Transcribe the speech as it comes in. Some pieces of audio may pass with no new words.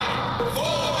4,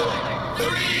 3,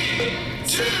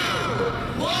 2,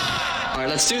 1. All right,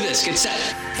 let's do this. Get set.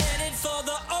 Headed for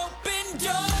the open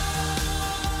door.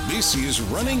 This is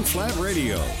Running Flat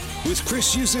Radio with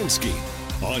Chris Yazinski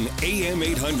on AM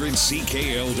 800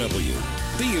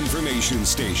 CKLW, the information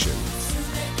station.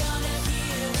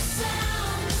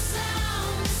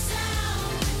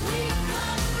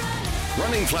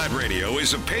 Running Flat Radio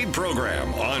is a paid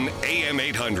program on AM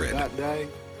 800. That day,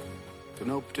 for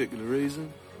no particular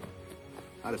reason,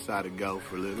 I decided to go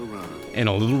for a little run. And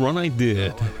a little run I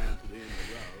did.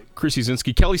 Chris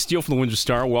Yazinski, Kelly Steele from the Windsor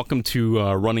Star. Welcome to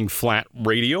Running Flat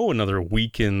Radio. Another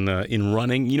week in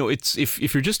running. You know, it's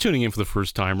if you're just tuning in for the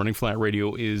first time, Running Flat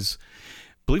Radio is,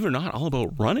 believe it or not, all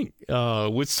about running.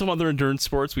 With some other endurance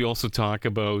sports, we also talk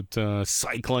about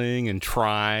cycling and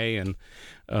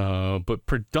but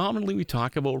predominantly we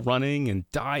talk about running and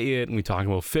diet, and we talk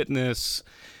about fitness.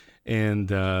 And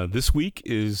this week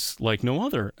is like no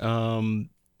other.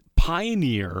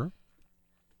 Pioneer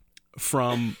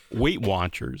from Weight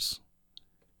Watchers,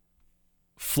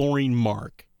 Florine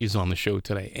Mark, is on the show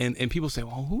today. And people say,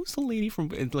 well, who's the lady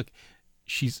from... And look,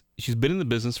 she's been in the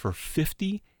business for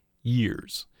 50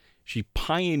 years. She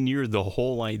pioneered the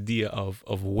whole idea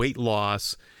of weight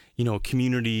loss,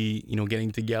 community,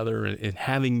 getting together and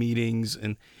having meetings,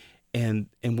 and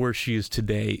where she is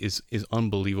today is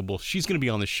unbelievable. She's going to be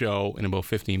on the show in about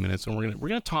 15 minutes, and we're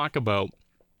going to talk about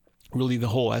really the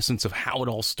whole essence of how it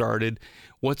all started,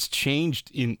 what's changed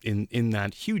in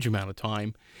that huge amount of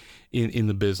time in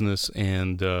the business,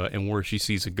 and where she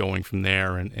sees it going from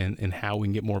there, and how we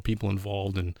can get more people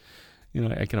involved. And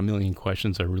I got a million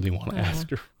questions I really want to ask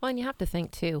her. Well, and you have to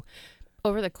think too,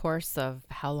 over the course of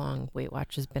how long Weight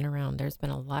Watch has been around, there's been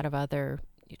a lot of other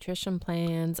nutrition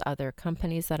plans, other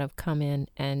companies that have come in,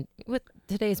 and with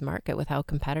today's market, with how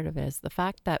competitive it is, the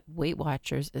fact that Weight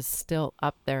Watchers is still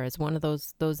up there as one of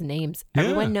those names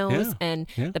everyone knows. And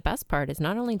the best part is,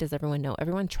 not only does everyone know,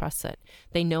 everyone trusts it.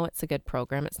 They know it's a good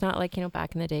program. It's not like,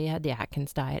 back in the day you had the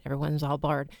Atkins diet, everyone's all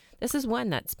barred. This is one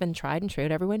that's been tried and true.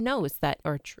 Everyone knows that,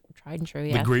 or tried and true.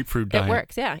 Yeah, the grapefruit diet. It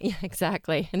works. Yeah,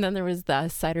 exactly. And then there was the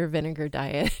cider vinegar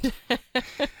diet.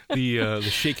 the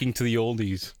shaking to the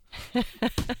oldies.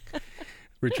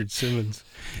 Richard Simmons,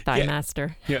 Thigh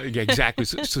Master. Yeah, exactly.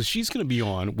 So she's going to be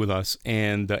on with us,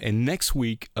 and next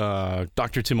week,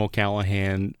 Dr. Tim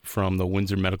O'Callaghan from the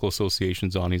Windsor Medical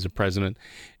Association's on. He's a president,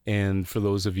 and for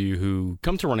those of you who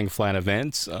come to Running Flat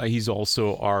events, he's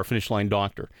also our finish line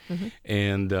doctor. Mm-hmm.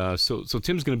 And so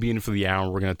Tim's going to be in for the hour.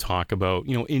 We're going to talk about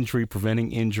injury,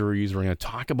 preventing injuries. We're going to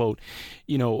talk about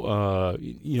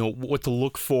what to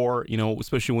look for,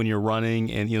 especially when you're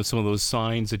running, and some of those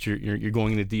signs that you're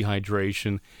going into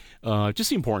dehydration. Just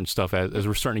the important stuff as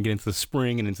we're starting to get into the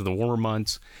spring and into the warmer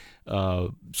months.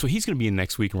 So he's going to be in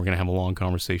next week, and we're going to have a long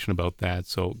conversation about that.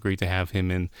 So great to have him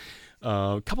in.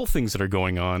 A couple of things that are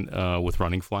going on with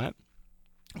Running Flat.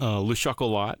 Le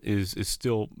Chocolat is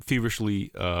still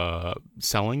feverishly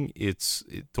selling.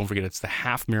 Don't forget, it's the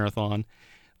half marathon,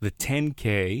 the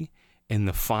 10K, and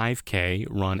the 5K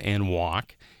run and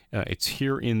walk. It's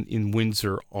here in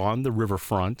Windsor on the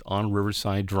riverfront on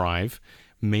Riverside Drive.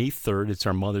 May 3rd, it's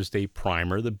our Mother's Day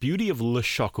primer. The beauty of Le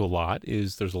Chocolat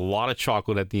is there's a lot of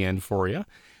chocolate at the end for you.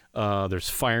 There's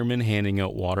firemen handing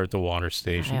out water at the water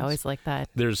stations. I always like that.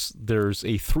 There's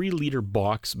a 3-liter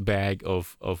box bag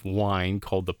of wine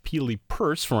called the Peely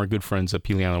Purse from our good friends at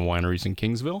Peely Island Wineries in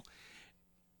Kingsville.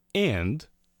 And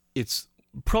it's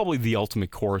probably the ultimate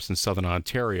course in Southern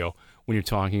Ontario when you're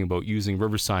talking about using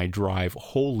Riverside Drive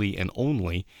wholly and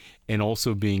only, and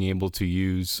also being able to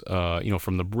use,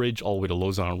 from the bridge all the way to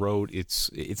Lausanne Road. It's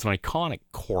an iconic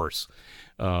course.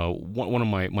 One of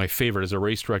my favorite, as a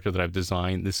race director that I've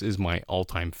designed, this is my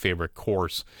all-time favorite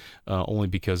course, only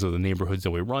because of the neighborhoods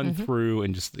that we run through,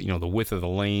 and just the width of the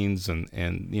lanes, and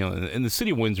the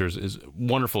city of Windsor is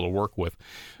wonderful to work with.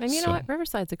 And you know what,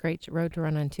 Riverside's a great road to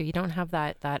run on too. You don't have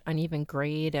that uneven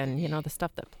grade, and the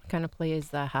stuff that kind of plays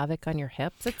havoc on your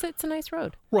hips. It's a nice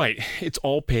road. Right. It's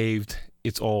all paved.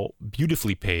 It's all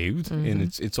beautifully paved, and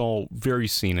it's all very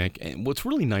scenic. And what's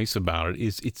really nice about it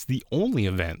is it's the only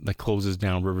event that closes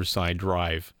down Riverside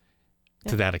Drive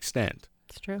to that extent.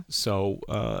 It's true. So,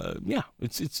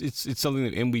 it's something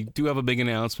that, and we do have a big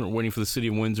announcement. We're waiting for the City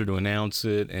of Windsor to announce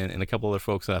it, and a couple other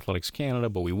folks at Athletics Canada,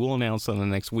 but we will announce it in the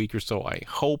next week or so, I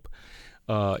hope.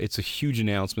 It's a huge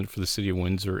announcement for the City of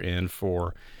Windsor and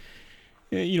for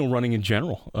running in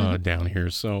general down here.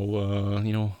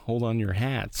 So, hold on your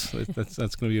hats. That's going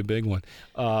to be a big one.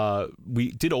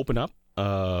 We did open up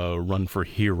Run for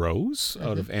Heroes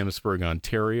out of Amherstburg,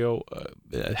 Ontario,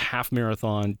 a half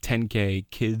marathon, 10K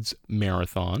kids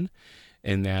marathon.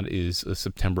 and that is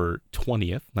September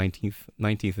 20th,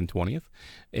 19th and 20th,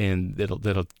 and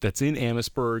that's in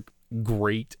Amherstburg.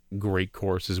 Great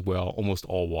course as well, almost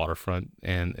all waterfront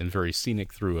and very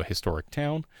scenic through a historic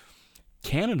town.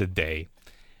 Canada Day,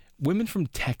 women from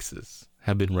Texas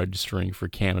have been registering for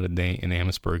Canada Day in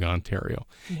Amherstburg, Ontario.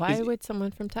 Why would someone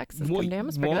from Texas come to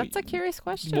Amherstburg? That's a curious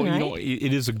question, well, right? You know,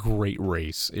 it is a great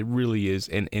race. It really is.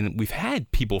 And we've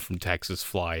had people from Texas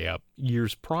fly up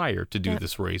years prior to do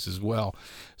this race as well.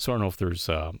 So I don't know if there's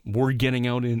word getting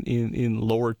out in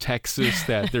lower Texas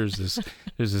that there's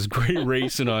this great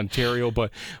race in Ontario.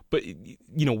 But you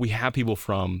know, we have people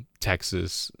from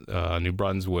Texas, New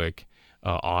Brunswick,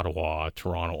 Ottawa,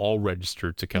 Toronto, all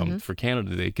registered to come for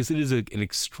Canada Day because it is an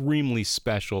extremely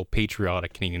special,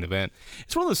 patriotic Canadian event.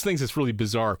 It's one of those things that's really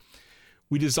bizarre.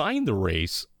 We designed the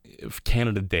race of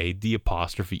Canada Day,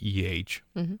 D''EH.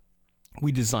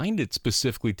 We designed it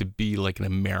specifically to be like an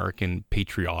American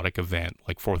patriotic event,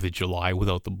 like 4th of July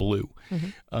without the blue.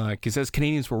 Because as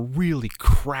Canadians, we're really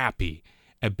crappy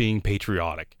at being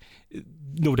patriotic.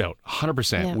 No doubt,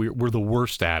 100%. Yeah. We're the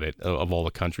worst at it of all the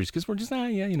countries because we're just,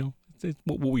 you know, it's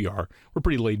what we are. We're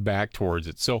pretty laid back towards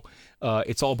it. So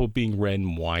it's all about being red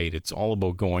and white. It's all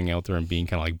about going out there and being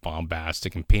kind of like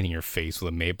bombastic and painting your face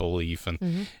with a maple leaf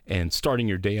and starting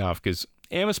your day off. Because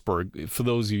Amherstburg, for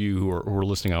those of you who are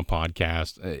listening on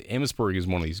podcast, Amherstburg is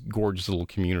one of these gorgeous little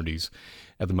communities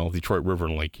at the mouth of the Detroit River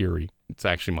in Lake Erie. It's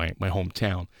actually my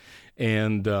hometown.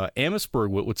 And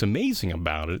Amherstburg, what's amazing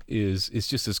about it is it's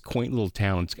just this quaint little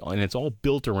town, and it's all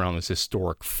built around this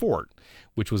historic fort,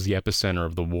 which was the epicenter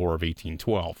of the War of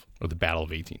 1812, or the Battle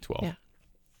of 1812.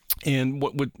 Yeah. And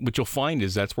what you'll find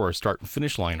is that's where our start and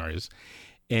finish line is.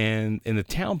 And the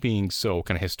town being so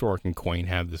kind of historic and quaint,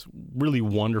 have this really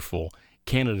wonderful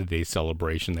Canada Day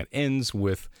celebration that ends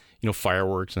with, you know,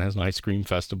 fireworks and has an ice cream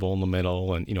festival in the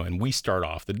middle, and you know, and we start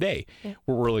off the day.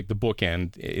 We're like the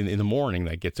bookend in the morning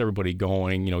that gets everybody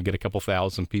going. You know, get a couple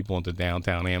thousand people into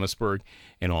downtown Amherstburg,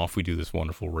 and off we do this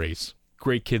wonderful race.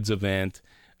 Great kids event.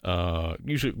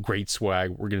 Usually great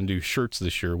swag. We're going to do shirts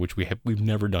this year, which we've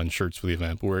never done shirts for the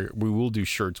event, but we will do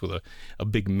shirts with a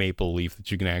big maple leaf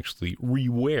that you can actually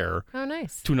re-wear. Oh,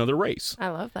 nice. To another race. I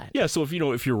love that. Yeah, so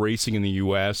if you're racing in the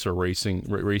U.S. or racing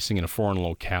in a foreign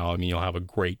locale, I mean, you'll have a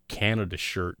great Canada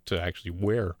shirt to actually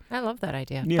wear. I love that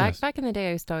idea. Yes. Back in the day,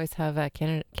 I used to always have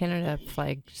Canada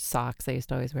flag socks. I used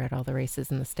to always wear at all the races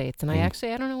in the States, and I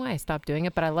don't know why I stopped doing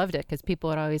it, but I loved it because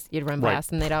people you'd run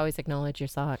past and they'd always acknowledge your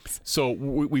socks. So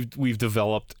we've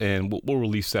developed, and we'll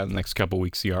release that in the next couple of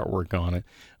weeks, the artwork on it,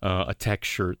 a tech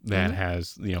shirt that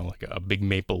has, you know, like a big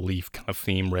maple leaf kind of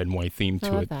theme, red and white theme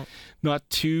to it. That. Not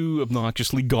too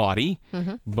obnoxiously gaudy,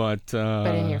 but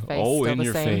in your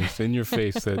face. In your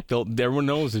face. That everyone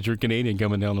knows that you're Canadian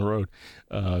coming down the road.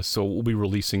 So we'll be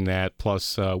releasing that.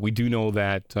 Plus, we do know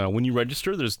that when you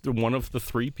register, there's one of the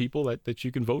 3 people that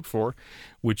you can vote for,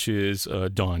 which is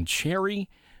Don Cherry,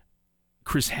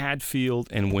 Chris Hadfield,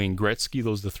 and Wayne Gretzky.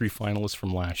 Those are the 3 finalists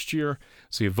from last year.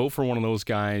 So you vote for one of those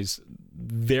guys.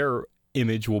 Their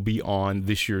image will be on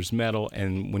this year's medal.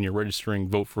 And when you're registering,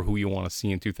 vote for who you want to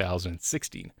see in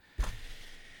 2016.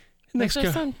 That's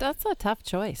a tough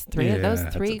choice. Those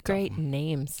 3 great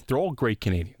names. They're all great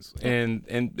Canadians.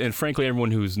 And frankly, everyone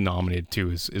who's nominated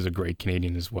too is a great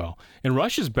Canadian as well. And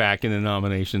Rush is back in the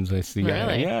nominations, I see.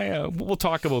 Really? Yeah. We'll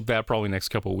talk about that probably next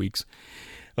couple of weeks,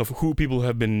 of who people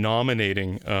have been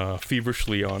nominating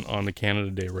feverishly on the Canada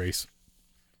Day race.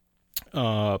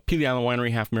 Peely Island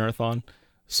Winery Half Marathon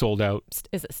sold out.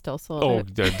 Is it still sold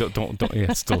out? Don't. Yeah,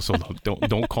 it's still sold out.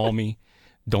 Don't call me.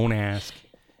 Don't ask.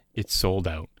 It's sold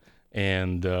out.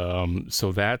 And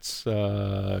so that's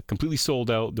completely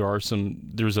sold out.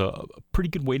 There's a pretty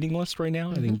good waiting list right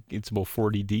now. I think it's about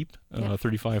 40 deep,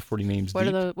 35, 40 names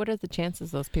deep. What are the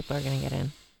chances those people are going to get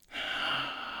in?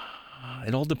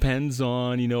 It all depends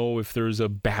on, you know, if there's a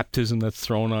baptism that's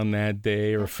thrown on that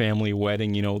day or a family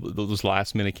wedding, you know, those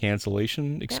last minute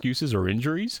cancellation excuses or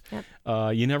injuries.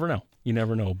 Yep. You never know. You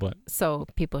never know. But so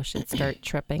people should start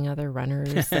tripping other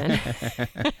runners. And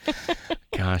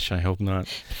gosh, I hope not.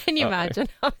 Can you imagine?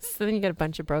 So then you get a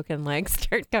bunch of broken legs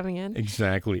start coming in.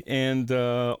 Exactly. And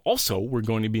also, we're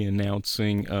going to be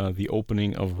announcing the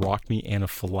opening of Rock Me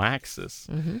Anaphylaxis.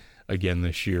 Again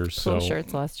this year. Cool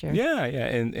shirts last year. Yeah,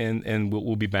 and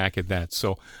we'll be back at that.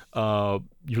 So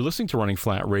you're listening to Running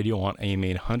Flat Radio on AM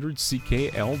 800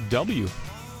 CKLW.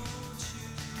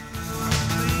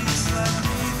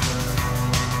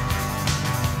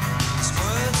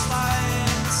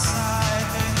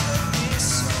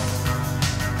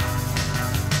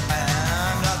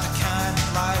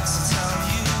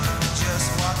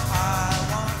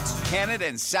 Canada Canada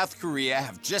and South Korea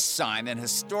have just signed an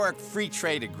historic free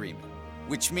trade agreement,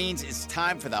 which means it's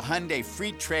time for the Hyundai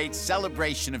Free Trade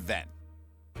Celebration event.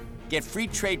 Get free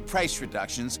trade price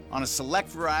reductions on a select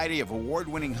variety of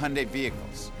award-winning Hyundai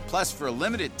vehicles. Plus, for a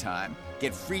limited time,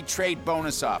 get free trade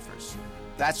bonus offers.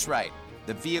 That's right,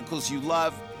 the vehicles you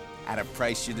love at a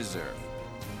price you deserve.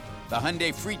 The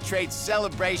Hyundai Free Trade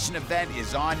Celebration event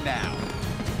is on now.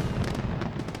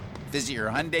 Visit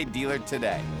your Hyundai dealer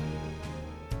today.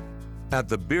 At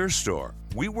the beer store,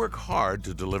 we work hard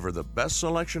to deliver the best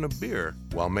selection of beer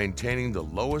while maintaining the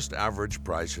lowest average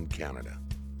price in Canada.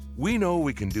 We know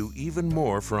we can do even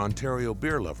more for Ontario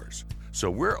beer lovers,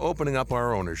 so we're opening up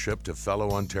our ownership to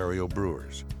fellow Ontario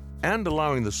brewers and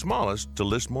allowing the smallest to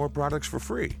list more products for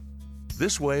free.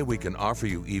 This way, we can offer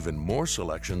you even more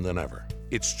selection than ever.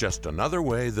 It's just another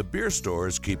way the beer store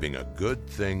is keeping a good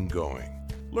thing going.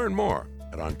 Learn more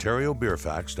at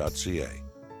ontariobeerfacts.ca.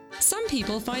 Some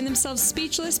people find themselves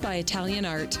speechless by Italian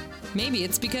art. Maybe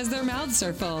it's because their mouths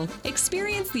are full.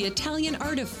 Experience the Italian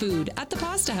art of food at the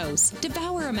Pasta House.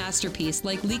 Devour a masterpiece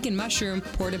like leek and mushroom,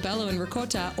 portobello and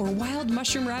ricotta, or wild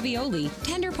mushroom ravioli.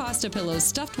 Tender pasta pillows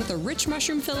stuffed with a rich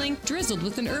mushroom filling, drizzled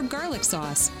with an herb garlic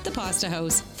sauce. The Pasta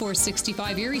House,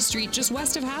 465 Erie Street, just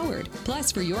west of Howard.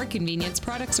 Plus, for your convenience,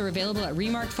 products are available at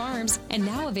Remark Farms and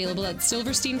now available at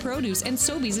Silverstein Produce and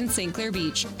Sobeys in St. Clair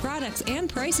Beach. Products and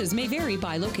prices may vary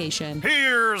by location.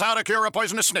 Here's how to cure a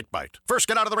poisonous snake bite. First,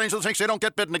 get out of the range of the snake so you don't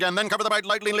get bitten again. Then cover the bite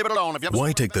lightly and leave it alone. If you have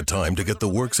Why take the time to get the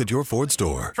works at your Ford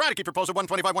store? Try to keep your pulse at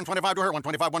 125, 125 to her,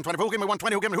 125, 120. Who give me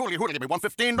 120? Who give me who? Give me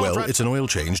 115. Well, it's an oil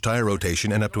change, tire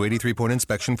rotation, and up to 83-point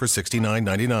inspection for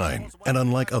 $69.99. And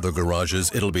unlike other garages,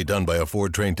 it'll be done by a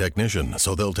Ford-trained technician,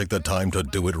 so they'll take the time to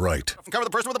do it right. Cover the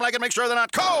person with a blanket and make sure they're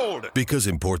not cold. Because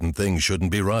important things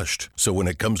shouldn't be rushed. So when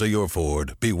it comes to your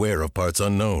Ford, beware of parts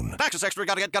unknown. Access Extra,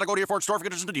 gotta go to your Ford store for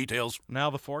conditions and details. Now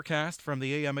the forecast from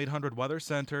the AM 800 Weather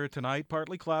Center. Tonight,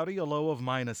 partly cloudy, a low of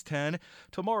 -10.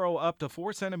 Tomorrow, up to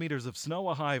 4 centimeters of snow,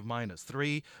 a high of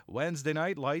 -3. Wednesday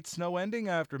night, light snow ending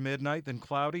after midnight, then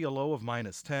cloudy, a low of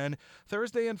 -10.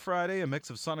 Thursday and Friday, a mix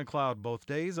of sun and cloud both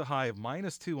days, a high of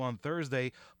 -2 on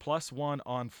Thursday, +1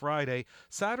 on Friday.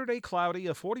 Saturday, cloudy,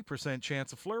 a 40%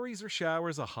 chance of flurries or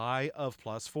showers, a high of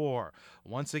 +4.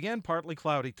 Once again, partly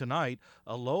cloudy tonight,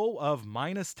 a low of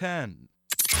 -10.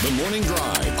 The Morning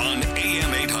Drive on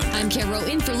AM 800. I'm Carol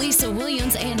in for Lisa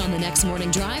Williams, and on the next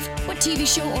Morning Drive, what TV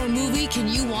show or movie can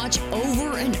you watch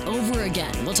over and over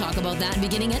again? We'll talk about that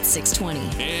beginning at 6:20.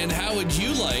 And how would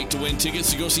you like to win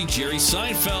tickets to go see Jerry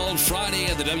Seinfeld Friday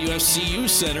at the WFCU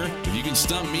Center? If you can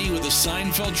stump me with a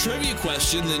Seinfeld trivia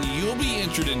question, then you'll be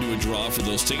entered into a draw for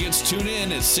those tickets. Tune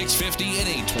in at 6:50 and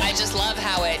 8:20. I just love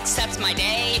how it sets my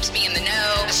day, keeps me in the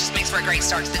know. This just makes for a great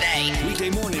start to the day. Weekday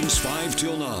mornings 5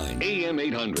 till 9. AM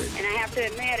 800. And I have to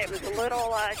admit, it was a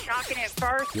little shocking at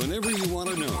first. Whenever you want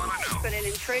to know. But it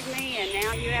intrigued me, and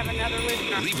now you have another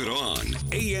listener. Leave it on.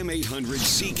 AM 800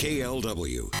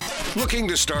 CKLW. Looking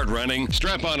to start running?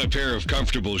 Strap on a pair of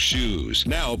comfortable shoes.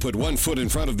 Now put one foot in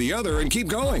front of the other and keep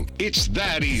going. It's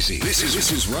that easy. This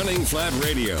is Running Flat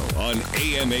Radio on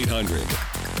AM 800.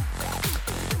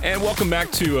 And welcome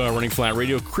back to Running Flat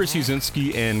Radio. Chris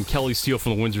Uzinski and Kelly Steele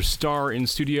from the Windsor Star in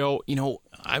studio. You know,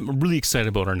 I'm really excited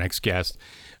about our next guest.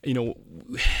 You know,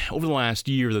 over the last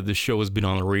year that this show has been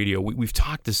on the radio, we've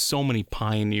talked to so many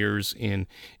pioneers in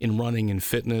running and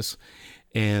fitness.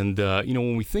 And, you know,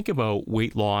 when we think about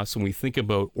weight loss and we think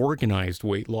about organized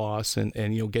weight loss and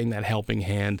you know, getting that helping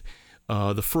hand,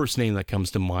 the first name that comes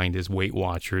to mind is Weight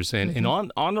Watchers. And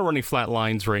on the Running Flat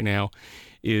lines right now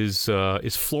is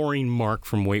Florine Mark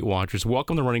from Weight Watchers.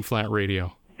 Welcome to Running Flat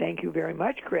Radio. Thank you very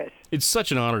much, Chris. It's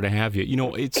such an honor to have you. You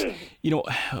know,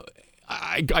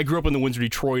 I grew up in the Windsor,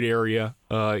 Detroit area.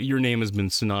 Your name has been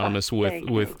synonymous with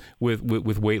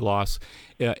weight loss.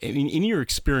 In your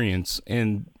experience,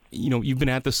 and you know, you've been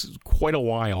at this quite a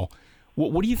while.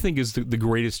 What do you think is the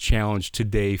greatest challenge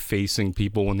today facing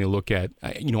people when they look at,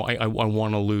 you know, I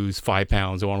want to lose 5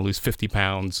 pounds, I want to lose 50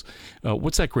 pounds.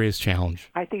 What's that greatest challenge?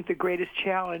 I think the greatest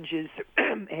challenge is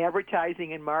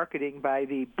advertising and marketing by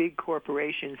the big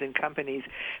corporations and companies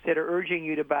that are urging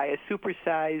you to buy a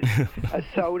supersized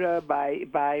soda,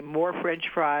 buy more French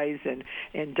fries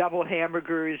and double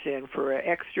hamburgers, and for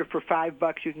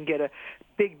 $5 you can get a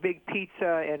big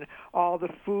pizza and all the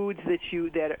foods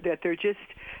that they're just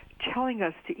telling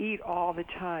us to eat all the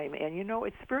time. And, you know,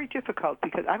 it's very difficult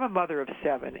because I'm a mother of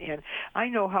 7, and I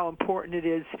know how important it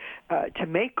is to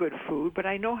make good food, but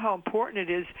I know how important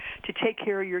it is to take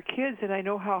care of your kids. And I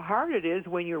know how hard it is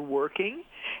when you're working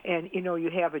and,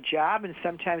 you have a job, and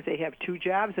sometimes they have two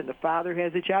jobs and the father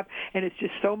has a job, and it's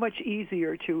just so much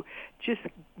easier to just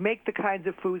make the kinds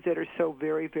of foods that are so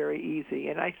very, very easy.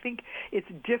 And I think it's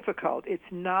difficult. It's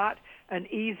not an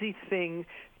easy thing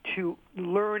to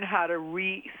learn how to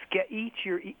learn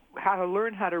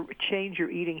how to change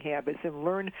your eating habits and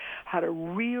learn how to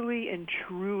really and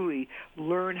truly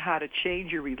learn how to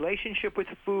change your relationship with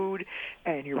food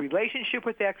and your relationship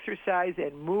with exercise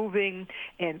and moving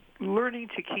and learning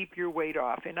to keep your weight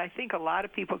off. And I think a lot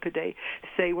of people today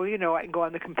say, well, I can go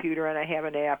on the computer and I have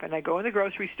an app, and I go in the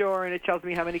grocery store and it tells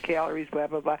me how many calories, blah,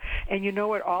 blah, blah. And you know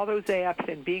what? All those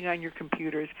apps and being on your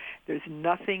computers, there's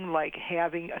nothing like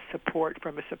having a support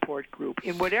from a support group.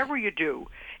 In whatever you do,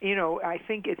 I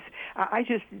think I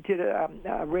just did a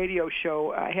radio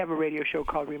show. I have a radio show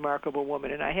called Remarkable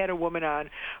Woman, and I had a woman on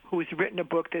who's written a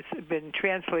book that's been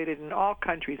translated in all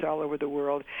countries all over the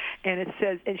world. And it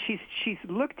says, and she's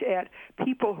looked at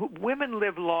women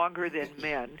live longer than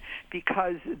men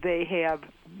because they have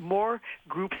more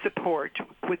group support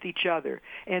with each other,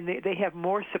 and they have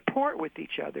more support with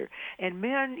each other. And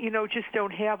men, just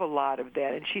don't have a lot of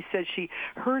that. And she said she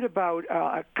heard about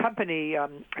a company, a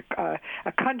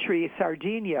country,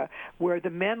 Sardinia, where the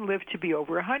men lived to be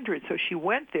over 100. So she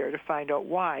went there to find out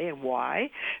why. And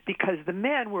why? Because the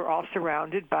men were all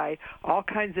surrounded by all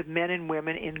kinds of men and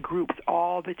women in groups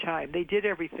all the time. They did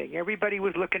everything. Everybody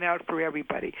was looking out for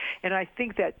everybody. And I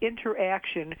think that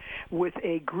interaction with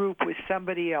a group, with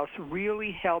somebody else,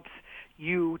 really helps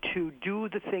you to do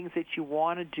the things that you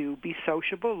want to do, be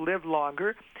sociable, live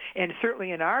longer, and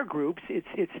certainly in our groups,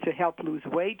 it's to help lose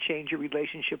weight, change your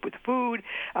relationship with food,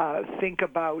 think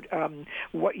about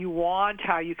what you want,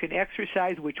 how you can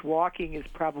exercise, which walking is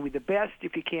probably the best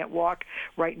if you can't walk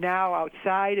right now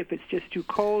outside, if it's just too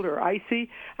cold or icy.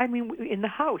 I mean, in the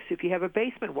house, if you have a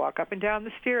basement, walk up and down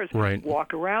the stairs, right.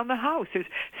 Walk around the house. There's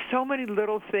so many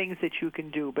little things that you can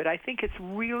do, but I think it's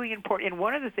really important. And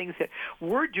one of the things that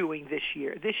we're doing this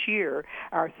year,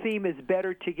 our theme is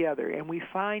Better Together, and we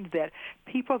find that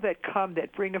people that come,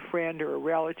 that bring a friend or a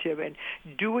relative and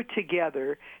do it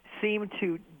together, seem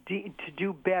to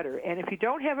do better. And if you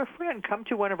don't have a friend, come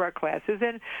to one of our classes,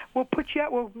 and we'll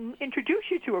introduce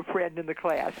you to a friend in the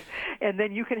class, and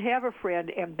then you can have a friend,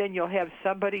 and then you'll have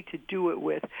somebody to do it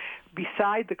with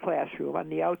beside the classroom on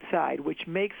the outside, which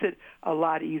makes it a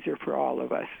lot easier for all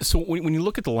of us. So when you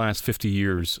look at the last 50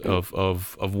 years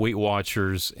of Weight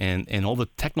Watchers and all the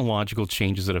technological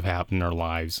changes that have happened in our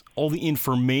lives, all the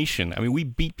information, I mean, we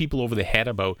beat people over the head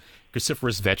about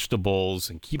cruciferous vegetables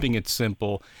and keeping it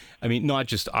simple. I mean, not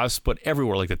just us, but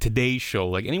everywhere, like the Today Show,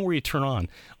 like anywhere you turn on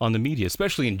the media,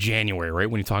 especially in January, right,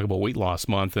 when you talk about weight loss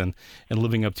month and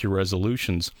living up to your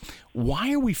resolutions.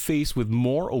 Why are we faced with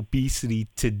more obesity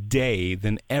today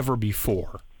than ever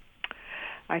before?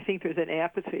 I think there's an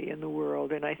apathy in the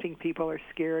world, and I think people are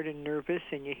scared and nervous,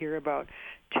 and you hear about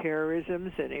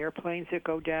terrorisms and airplanes that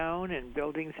go down and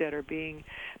buildings that are being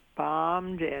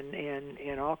bombed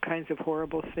and all kinds of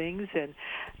horrible things. And,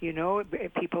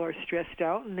 people are stressed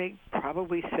out, and they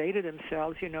probably say to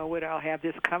themselves, I'll have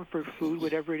this comfort food,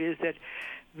 whatever it is that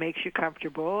makes you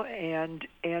comfortable, and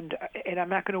I'm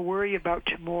not going to worry about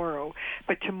tomorrow.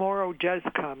 But tomorrow does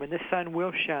come, and the sun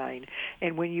will shine.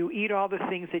 And when you eat all the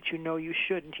things that you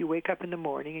shouldn't, you wake up in the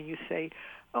morning and you say,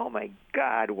 oh, my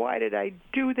God, why did I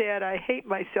do that? I hate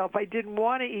myself. I didn't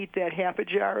want to eat that half a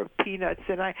jar of peanuts,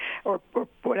 or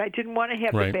I didn't want to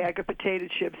have right. the bag of potato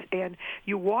chips. And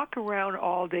you walk around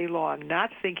all day long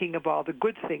not thinking of all the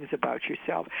good things about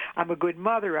yourself. I'm a good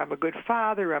mother. I'm a good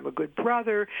father. I'm a good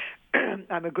brother.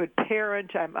 I'm a good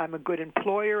parent. I'm a good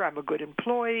employer. I'm a good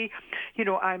employee.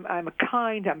 I'm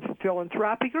kind. I'm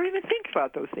philanthropic. You don't even think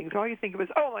about those things. All you think of is,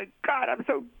 oh, my God, I'm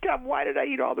so dumb. Why did I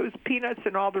eat all those peanuts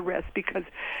and all the rest? Because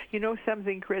you know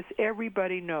something, Chris?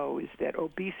 Everybody knows that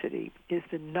obesity is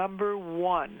the number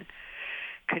one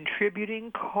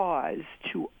contributing cause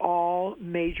to all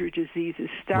major diseases,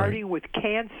 starting with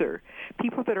cancer.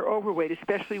 People that are overweight,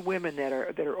 especially women that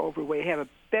are overweight, have a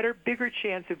bigger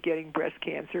chance of getting breast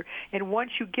cancer. And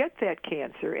once you get that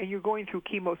cancer and you're going through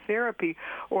chemotherapy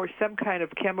or some kind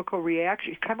of chemical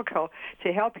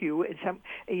to help you, and some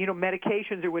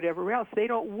medications or whatever else, they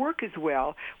don't work as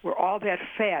well where all that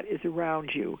fat is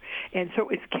around you. And so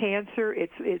it's cancer,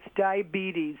 it's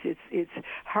diabetes, it's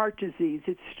heart disease,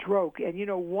 it's stroke.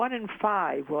 And 1 in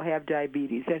 5 will have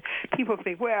diabetes. And people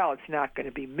think, well, it's not going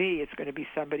to be me, it's going to be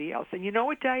somebody else. And you know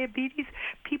what diabetes?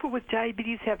 People with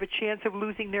diabetes have a chance of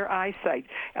losing their eyesight,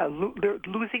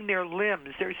 losing their limbs.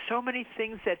 There's so many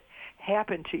things that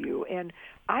happen to you. And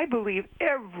I believe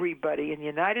everybody in the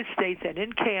United States and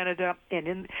in Canada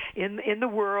and in the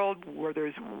world where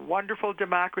there's wonderful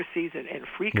democracies and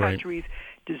free countries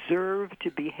deserve to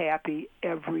be happy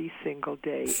every single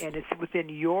day. And it's within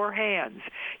your hands.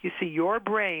 You see, your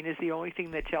brain is the only thing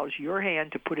that tells your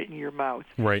hand to put it in your mouth.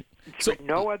 Right. It's for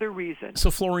no other reason. So,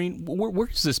 Florine, where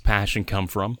does this passion come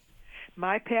from?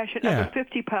 My passion, I'm a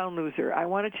 50-pound loser. I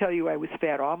want to tell you I was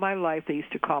fat all my life. They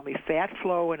used to call me Fat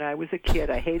Flo when I was a kid.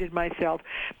 I hated myself.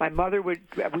 My mother we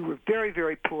were very,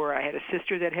 very poor. I had a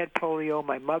sister that had polio.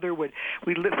 My mother we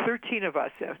lived, 13 of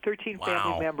us, 13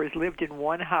 family members lived in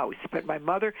one house. But my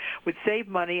mother would save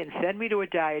money and send me to a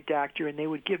diet doctor, and they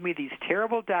would give me these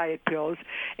terrible diet pills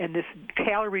and this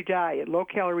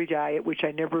low-calorie diet, which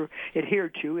I never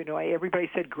adhered to. You know, everybody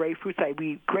said grapefruits. I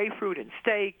eat grapefruit and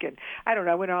steak, and I don't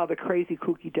know, I went on all the crazy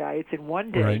kooky diets, and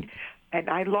one day, and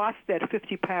I lost that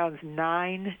 50 pounds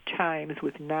 9 times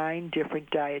with 9 different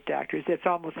diet doctors. That's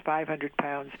almost 500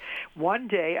 pounds. One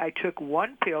day, I took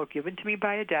one pill given to me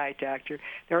by a diet doctor.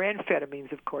 They're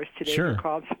amphetamines, of course. Today they're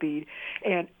called speed.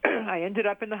 And I ended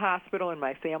up in the hospital, and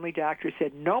my family doctor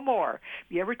said, no more.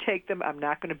 If you ever take them, I'm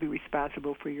not going to be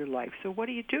responsible for your life. So what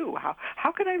do you do?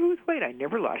 How can I lose weight? I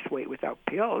never lost weight without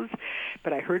pills.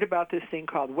 But I heard about this thing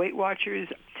called Weight Watchers.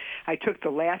 I took the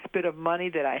last bit of money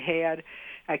that I had.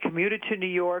 I commuted to New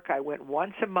York. I went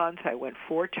once a month. I went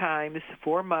 4 times,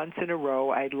 4 months in a row.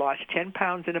 I'd lost 10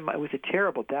 pounds in a month. It was a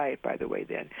terrible diet, by the way,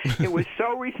 then. It was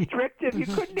so restrictive. You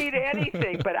couldn't eat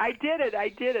anything. But I did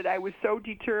it. I was so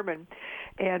determined.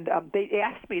 And they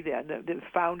asked me then. The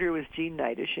founder was Jean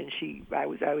Neidish, and I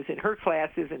was in her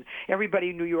classes, and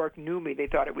everybody in New York knew me. They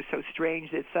thought it was so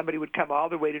strange that somebody would come all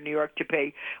the way to New York to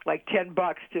pay like $10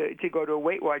 to go to a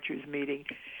Weight Watchers meeting.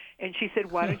 And she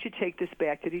said, why don't you take this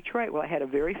back to Detroit? Well, I had a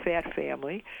very fat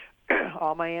family,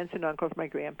 all my aunts and uncles, my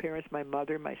grandparents, my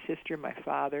mother, my sister, my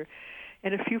father,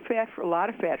 and a lot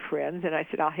of fat friends. And I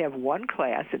said, I'll have one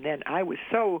class. And then I was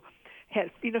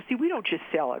we don't just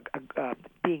sell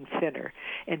being thinner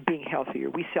and being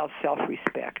healthier. We sell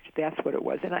self-respect. That's what it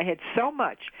was. And I had so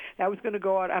much. I was going to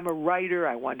go out. I'm a writer.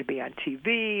 I wanted to be on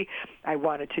TV. I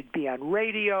wanted to be on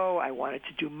radio. I wanted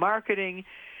to do marketing.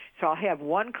 So I'll have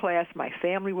one class. My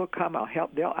family will come. I'll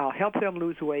help them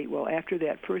lose weight. Well, after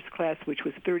that first class, which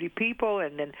was 30 people,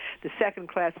 and then the second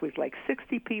class was like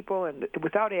 60 people, and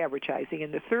without advertising,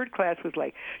 and the third class was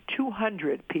like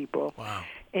 200 people. Wow!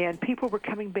 And people were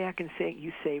coming back and saying,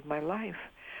 "You saved my life.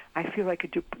 I feel like a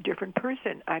different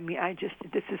person. I mean,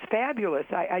 this is fabulous.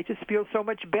 I just feel so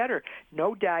much better.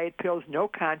 No diet pills, no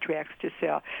contracts to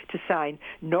sign,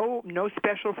 no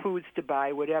special foods to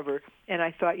buy, whatever." And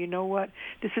I thought, you know what?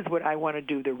 This is what I want to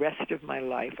do the rest of my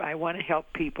life. I want to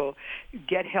help people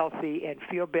get healthy and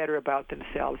feel better about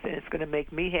themselves, and it's going to make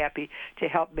me happy to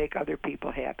help make other people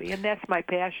happy. And that's my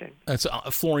passion. That's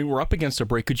Florine, we're up against a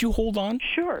break. Could you hold on?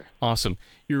 Sure. Awesome.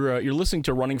 You're listening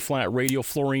to Running Flat Radio.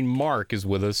 Florine Mark is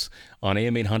with us on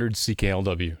AM 800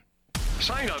 CKLW.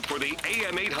 Sign up for the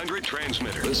AM 800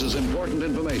 transmitter. This is important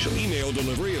information. Email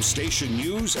delivery of station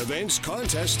news, events,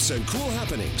 contests, and cool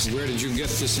happenings. Where did you get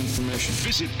this information?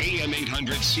 Visit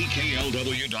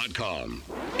am800ckLW.com.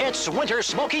 It's winter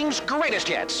smoking's greatest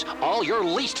hits. All your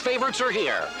least favorites are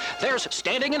here. There's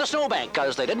standing in a snowbank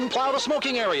because they didn't plow the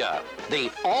smoking area. The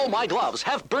all my gloves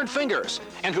have burnt fingers.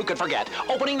 And who could forget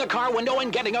opening the car window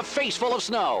and getting a face full of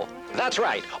snow? That's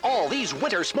right. All these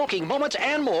winter smoking moments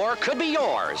and more could be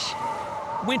yours.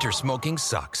 Winter smoking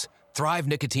sucks. Thrive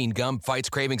nicotine gum fights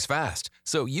cravings fast,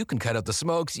 so you can cut out the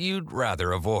smokes you'd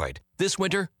rather avoid. This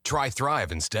winter, try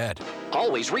Thrive instead.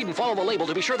 Always read and follow the label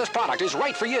to be sure this product is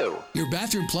right for you. Your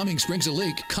bathroom plumbing springs a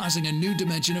leak, causing a new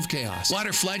dimension of chaos.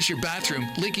 Water floods your bathroom,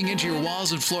 leaking into your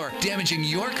walls and floor, damaging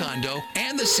your condo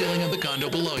and the ceiling of the condo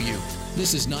below you.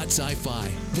 This is not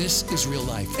sci-fi. This is real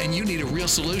life, and you need a real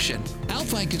solution.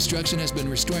 Alpine Construction has been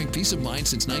restoring peace of mind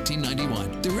since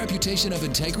 1991. Their reputation of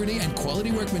integrity and quality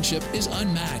workmanship is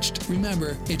unmatched.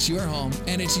 Remember, it's your home,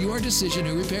 and it's your decision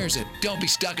who repairs it. Don't be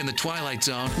stuck in the twilight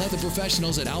zone. Let the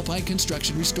professionals at Alpine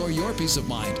Construction restore your peace of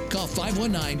mind. Call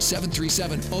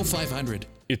 519-737-0500.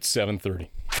 It's 7:30.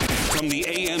 From the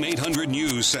AM 800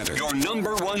 News Center, your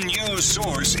 #1 news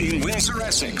source in Windsor,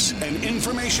 Essex. An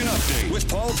information update with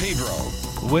Paul Pedro.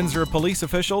 Windsor police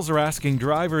officials are asking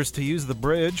drivers to use the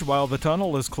bridge while the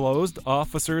tunnel is closed.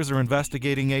 Officers are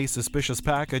investigating a suspicious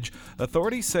package.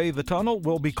 Authorities say the tunnel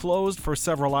will be closed for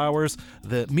several hours.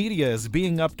 The media is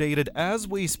being updated as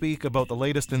we speak about the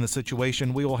latest in the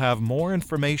situation. We will have more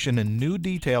information and new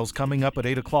details coming up at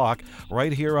 8 o'clock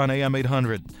right here on AM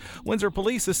 800. Windsor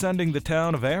Police is sending the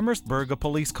town of Amherstburg a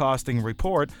police costing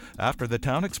report after the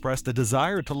town expressed a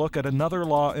desire to look at another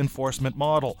law enforcement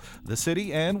model. The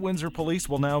city and Windsor Police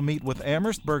will now meet with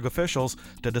Amherstburg officials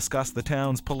to discuss the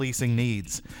town's policing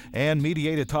needs. And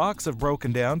mediated talks have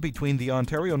broken down between the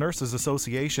Ontario Nurses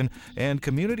Association and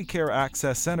community care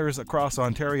access centres across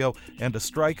Ontario, and a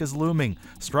strike is looming.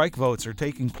 Strike votes are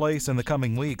taking place in the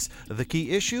coming weeks. The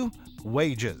key issue?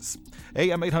 Wages.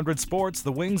 AM 800 Sports,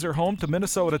 the Wings are home to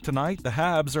Minnesota tonight. The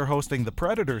Habs are hosting the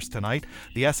Predators tonight.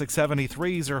 The Essex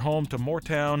 73s are home to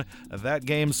Moortown. That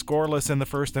game scoreless in the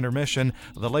first intermission.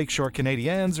 The Lakeshore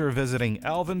Canadiens are visiting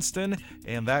Alvinston,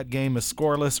 and that game is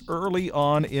scoreless early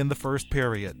on in the first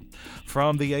period.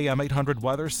 From the AM 800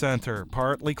 Weather Center,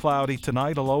 partly cloudy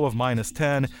tonight, a low of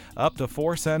 -10, up to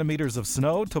 4 centimeters of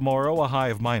snow. Tomorrow, a high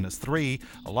of -3.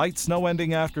 A light snow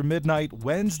ending after midnight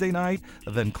Wednesday night,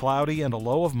 then cloudy and a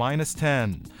low of -10.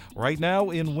 Right now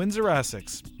in Windsor,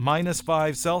 Essex,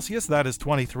 -5 Celsius, that is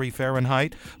 23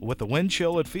 Fahrenheit. With the wind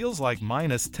chill, it feels like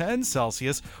 -10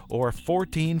 Celsius or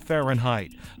 14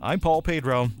 Fahrenheit. I'm Paul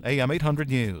Pedro, AM 800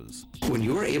 News. When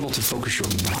you're able to focus your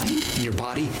mind and your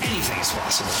body, anything is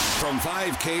possible. From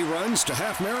 5K runs to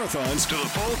half marathons to the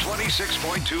full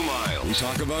 26.2 miles. We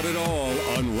talk about it all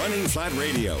on Running Flat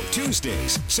Radio,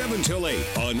 Tuesdays, 7 till 8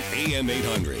 on AM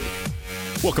 800.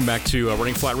 Welcome back to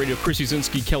Running Flat Radio. Chris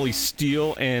Uzinski, Kelly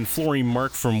Steele, and Florine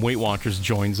Mark from Weight Watchers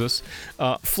joins us.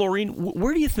 Florine,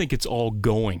 where do you think it's all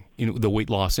going in the weight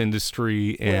loss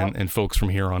industry and folks from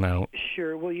here on out?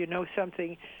 Sure. Well, you know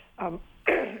something,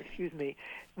 excuse me,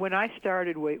 when I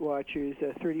started Weight Watchers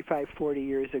 35, 40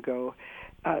 years ago,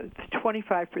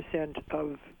 25%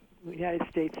 of the United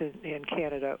States and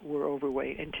Canada were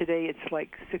overweight, and today it's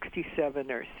like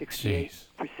 67 or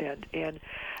 68%. And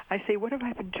I say, what have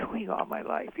I been doing all my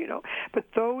life, you know? But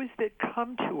those that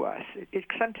come to us, it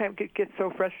sometimes gets so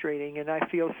frustrating, and I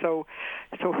feel so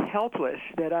helpless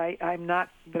that I'm not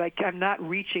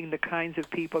reaching the kinds of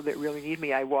people that really need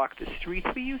me. I walk the streets,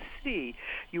 but you see,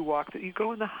 you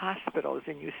go in the hospitals,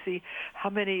 and you see how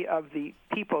many of the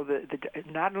people,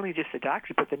 not only just the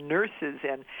doctors, but the nurses,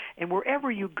 and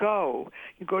wherever you go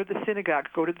to the synagogue,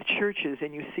 go to the churches,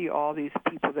 and you see all these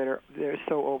people that are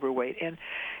so overweight. And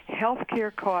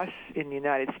healthcare costs in the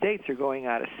United States are going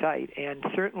out of sight, and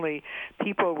certainly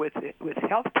people with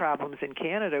health problems in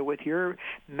Canada, with your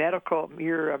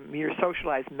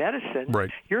socialized medicine, right,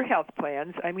 your health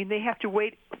plans, I mean, they have to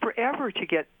wait forever to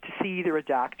get to see either a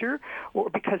doctor or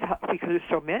because there's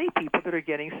so many people that are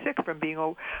getting sick from being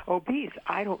obese.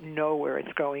 I don't know where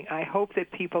it's going. I hope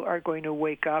that people are going to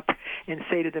wake up and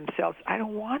say to themselves, I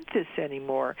don't want this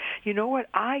anymore. You know what?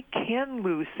 I can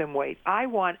lose some weight. I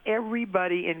want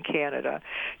everybody in Canada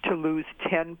to lose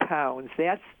 10 pounds.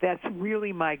 That's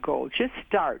really my goal. Just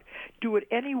start. Do it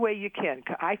any way you can.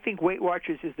 I think Weight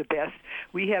Watchers is the best.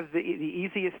 We have the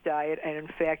easiest diet, and in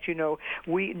fact, you know,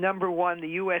 we, number one, the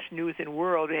U.S. News and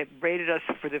World have rated us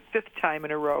for the 5th time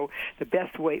in a row the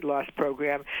best weight loss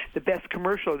program, the best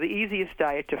commercial, the easiest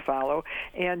diet to follow,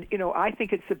 and, you know, I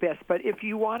think it's the best. But if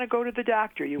you want to go to the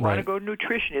doctor, you want to go to a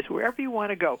nutritionist, wherever you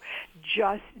want to go,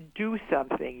 just do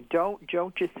something. Don't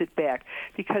just sit back,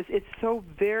 because it's so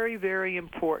very, very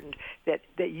important that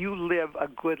you live a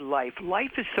good life.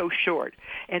 Life is so short,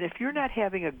 and if you're not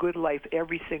having a good life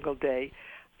every single day,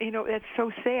 you know, that's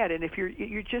so sad. And if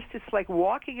you're just, it's like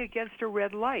walking against a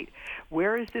red light.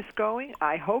 Where is this going?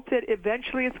 I hope that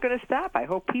eventually it's going to stop. I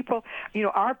hope people, you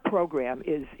know, our program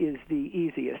is the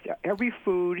easiest. Every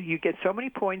food, you get so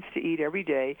many points to eat every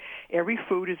day. Every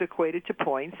food is equated to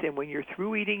points, and when you're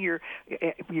through eating, you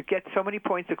get so many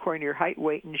points according to your height,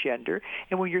 weight, and gender.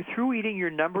 And when you're through eating your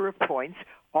number of points,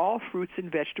 all fruits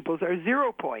and vegetables are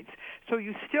 0 points. So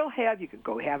you still have, you can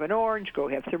go have an orange, go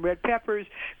have some red peppers,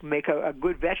 make a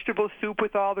good vegetable soup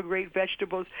with all the great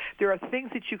vegetables. There are things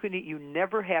that you can eat. You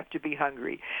never have to be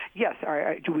hungry. Yes,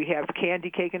 do we have candy,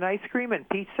 cake, and ice cream, and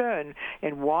pizza,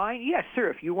 and wine? Yes, sir.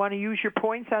 If you want to use your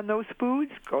points on those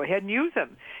foods, go ahead and use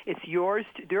them. It's yours.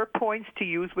 There are points to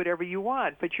use whatever you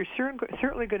want, but you're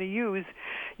certainly going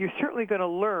to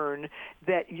learn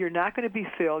that you're not going to be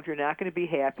filled, you're not going to be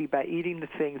happy by eating the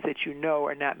things that you know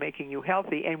are not making you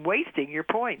healthy and wasting your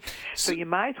points. So you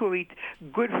might as well eat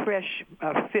good fresh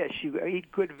fish. You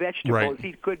eat good vegetables,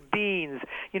 eat good beans.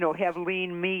 You know, have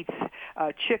lean meats.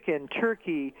 chicken,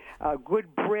 turkey,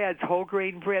 good breads, whole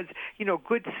grain breads,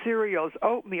 good cereals,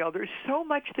 oatmeal. There's so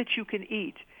much that you can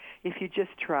eat if you just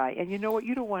try. And you know what?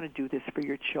 You don't want to do this for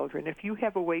your children. If you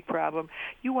have a weight problem,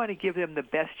 you want to give them the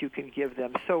best you can give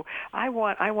them. So I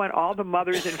want all the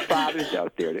mothers and fathers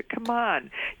out there to come on,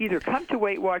 either come to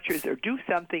Weight Watchers or do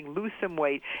something, lose some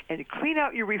weight, and clean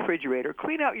out your refrigerator,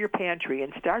 clean out your pantry,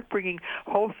 and start bringing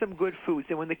wholesome, good foods.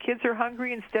 And when the kids are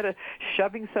hungry, instead of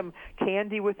shoving some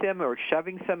candy with them or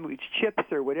shoving some chips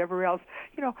or whatever else,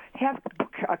 have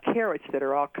carrots that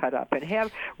are all cut up, and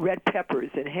have red peppers,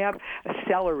 and have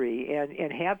celery,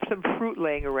 and have some fruit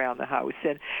laying around the house.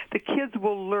 And the kids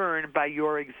will learn by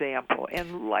your example.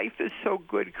 And life is so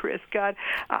good, Chris. God,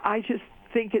 I just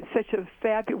think it's such a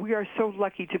fabulous. We are so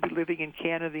lucky to be living in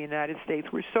Canada, the United States.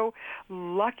 We're so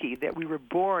lucky that we were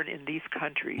born in these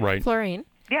countries. Right. Florine.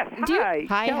 Yes.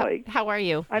 Hi, Kelly. How are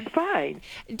you? I'm fine.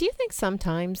 Do you think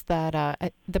sometimes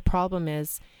that the problem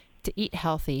is to eat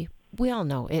healthy? We all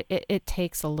know it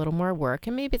takes a little more work,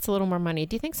 and maybe it's a little more money.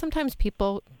 Do you think sometimes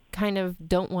people kind of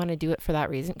don't want to do it for that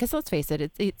reason? Because let's face it,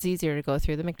 it's easier to go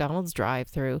through the McDonald's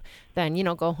drive-through than,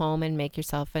 go home and make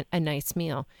yourself a nice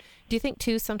meal. Do you think,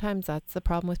 too, sometimes that's the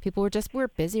problem with people? We're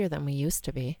busier than we used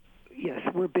to be. Yes,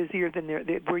 we're busier than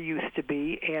we're used to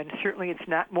be, and certainly it's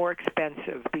not more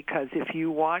expensive, because if you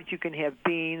want, you can have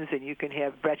beans and you can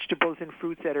have vegetables and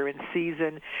fruits that are in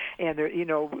season, and they're, you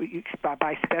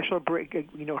buy special,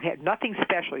 have nothing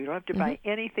special. You don't have to buy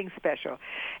anything special.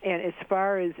 And as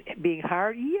far as being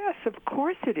hard, yes, of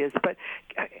course it is. But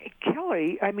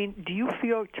Kelly, I mean, do you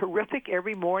feel terrific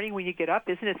every morning when you get up?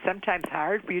 Isn't it sometimes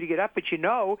hard for you to get up? But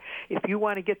if you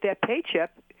want to get that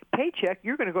paycheck,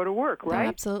 you're going to go to work, right? Oh,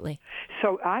 absolutely.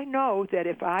 So I know that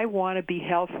if I want to be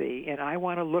healthy and I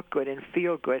want to look good and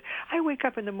feel good, I wake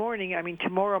up in the morning. I mean,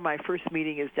 tomorrow my first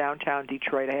meeting is downtown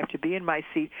Detroit. I have to be in my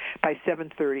seat by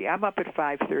 7:30. I'm up at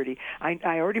 5:30.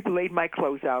 I already laid my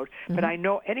clothes out, but I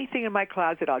know anything in my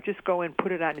closet, I'll just go in,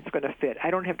 put it on, it's going to fit.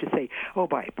 I don't have to say, oh,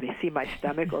 they see my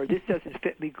stomach, or this doesn't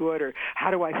fit me good, or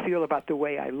how do I feel about the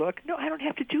way I look? No, I don't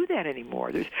have to do that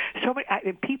anymore. There's so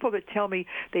many people that tell me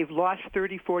they've lost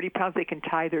 30, 40 pounds, they can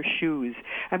tie their shoes.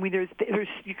 I mean, there's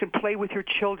you can play with your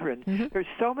children. There's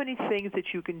so many things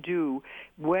that you can do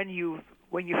when you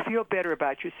feel better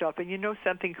about yourself. And you know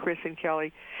something, Chris and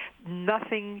Kelly,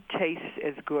 nothing tastes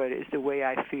as good as the way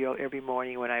I feel every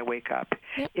morning when I wake up.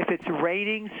 If it's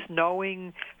raining,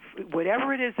 snowing,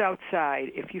 whatever it is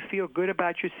outside, if you feel good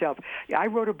about yourself. I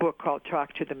wrote a book called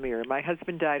Talk to the Mirror. My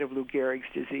husband died of Lou Gehrig's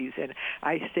disease, and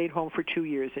I stayed home for 2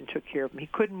 years and took care of him. He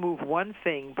couldn't move one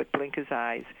thing but blink his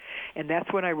eyes. And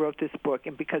that's when I wrote this book.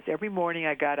 And because every morning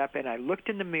I got up and I looked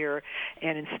in the mirror,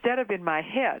 and instead of in my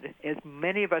head, as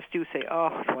many of us do, say, oh,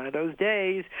 it's one of those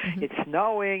days, it's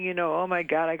snowing, oh my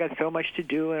God, I got so much to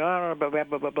do, and blah, blah,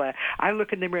 blah, blah, blah. I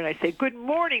look in the mirror and I say, good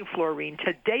morning, Florine.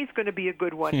 Today's going to be a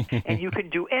good one, and you can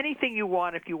do anything you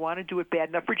want if you want to do it bad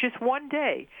enough for just one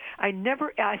day. I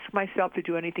never ask myself to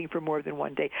do anything for more than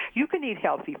one day. You can eat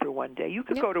healthy for one day. You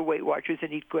can go to Weight Watchers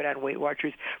and eat good on Weight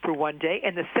Watchers for one day,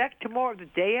 and the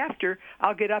day after,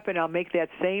 I'll get up and I'll make that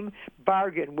same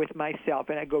bargain with myself,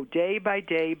 and I go day by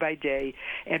day by day,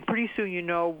 and pretty soon,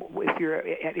 if you're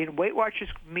in Weight Watchers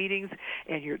meetings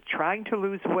and you're trying to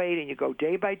lose weight and you go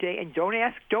day by day, and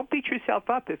don't beat yourself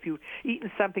up if you've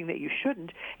eaten something that you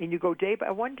shouldn't, and you go day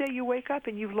by one day, you wake up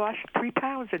and you've lost 3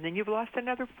 pounds, and then you've lost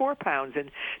another 4 pounds,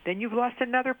 and then you've lost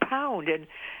another pound, and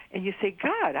you say,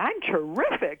 God, I'm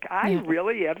terrific. I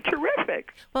really am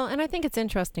terrific. Well, and I think it's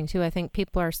interesting too. I think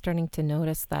people are starting to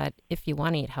notice that if you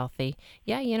want to eat healthy,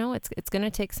 it's going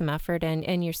to take some effort,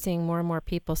 and you're seeing more and more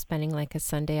people spending like a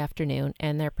Sunday afternoon,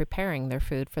 and they're preparing their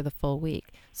food for the full week,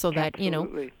 so that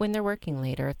when they're working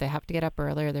later, if they have to get up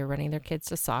earlier, they're running their kids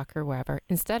to soccer, wherever,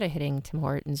 instead of hitting Tim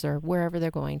Hortons or wherever they're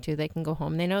going to, they can go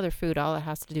home. They know their food, all it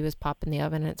has to do is pop in the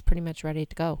oven, and it's pretty much ready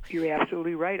to go. You're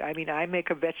absolutely right. I mean, I make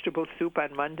a vegetable soup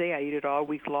on Monday. I eat it all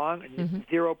week long,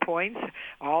 0 points,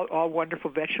 all wonderful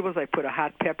vegetables. I put a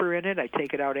hot pepper in it. I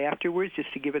take it out afterwards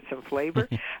just to give it some flavor.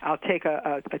 I'll take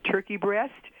a turkey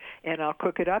breast, and I'll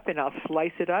cook it up, and I'll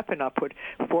slice it up, and I'll put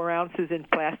 4 ounces in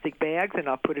plastic bags, and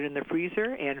I'll put it in the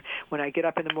freezer. And when I get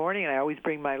up in the morning, and I always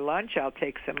bring my lunch, I'll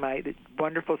take some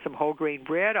whole grain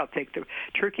bread. I'll take the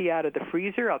turkey out of the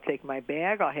freezer. I'll take my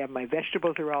bag. I'll have my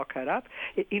vegetables are all cut up.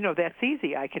 That's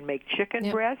easy. I can make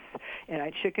chicken breasts,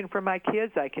 and chicken for my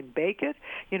kids. I can bake it.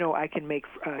 I can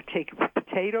take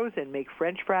potatoes and make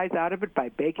French fries out of it by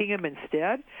baking them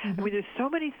instead. I mean, there's so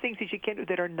many things that you can do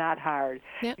that are not hard.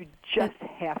 Yep. You just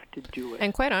have to do it.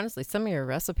 And quite honestly, some of your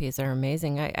recipes are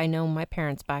amazing. I know my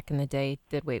parents back in the day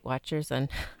did Weight Watchers, and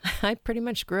I pretty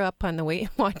much grew up on the Weight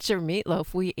Watcher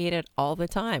meatloaf. We ate it all the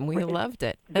time. We loved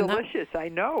it. And Delicious, I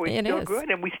know. It's still good,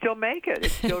 and we still make it.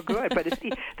 It's still good. But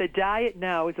the diet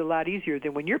now is a lot easier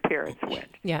than when your parents went.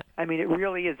 Yeah. I mean, it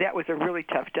really is. That was a really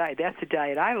tough diet. That's the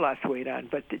diet I lost weight on.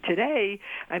 But today,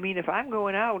 I mean, if I'm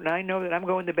going out and I know that I'm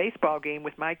going to the baseball game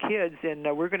with my kids and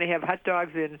we're going to have hot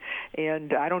dogs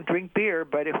and I don't drink beer,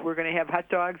 but if we're going to have hot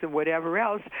dogs and whatever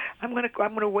else, I'm going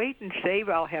to wait and save.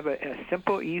 I'll have a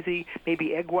simple, easy,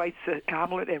 maybe egg whites,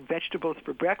 omelet, and vegetables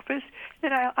for breakfast.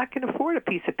 Then I can afford a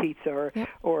piece of pizza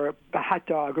or a hot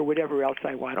dog or whatever else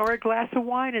I want, or a glass of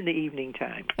wine in the evening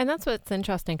time. And that's what's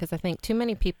interesting, because I think too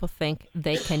many people think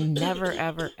they can never,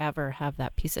 ever, ever have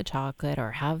that piece of chocolate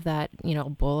or have that,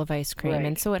 bowl of ice cream. Right.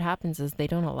 And so what happens is they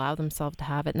don't allow themselves to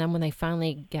have it. And then when they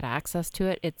finally get access to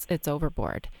it, it's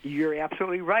overboard. You're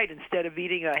absolutely right. Instead of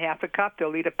eating a half a cup,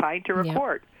 they'll eat a pint or a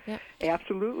quart. Yep.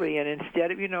 Absolutely. And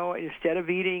instead of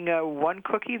eating one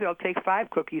cookie, they'll take 5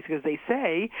 cookies because they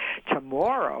say,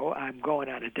 tomorrow I'm going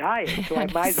on a diet, so I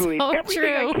might as well eat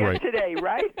everything I can today,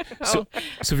 right? So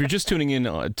if you're just tuning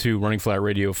in to Running Flat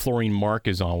Radio, Florine Mark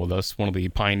is on with us, one of the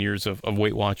pioneers of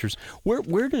Weight Watchers.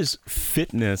 Where does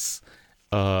fitness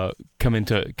come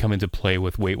into play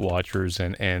with Weight Watchers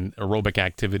and aerobic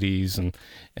activities and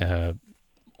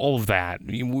all of that?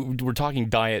 We're talking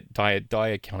diet,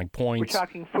 counting points. We're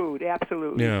talking food,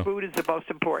 absolutely. Yeah. Food is the most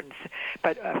important.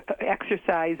 But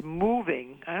exercise,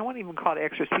 moving, I don't want to even call it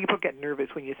exercise. People get nervous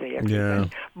when you say exercise.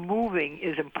 Yeah. Moving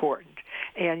is important.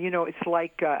 And, it's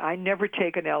like I never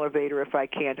take an elevator if I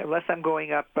can't, unless I'm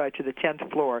going up to the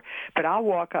 10th floor. But I'll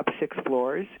walk up 6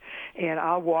 floors, and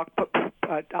I'll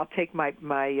take my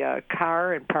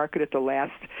car and park it at the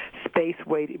last space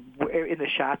in the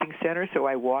shopping center. So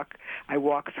I walk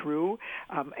through.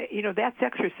 That's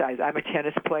exercise. I'm a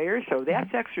tennis player, so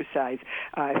that's exercise.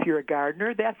 If you're a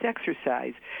gardener, that's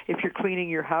exercise. If you're cleaning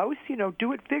your house,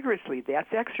 do it vigorously.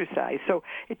 That's exercise. So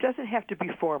it doesn't have to be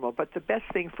formal, but the best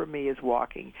thing for me is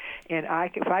walking. And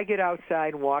if I get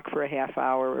outside and walk for a half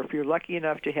hour, or if you're lucky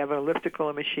enough to have an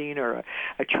elliptical machine or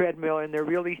a treadmill, and they're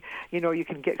really, you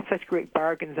can get such great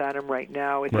bargains on them right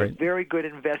now. It's a very good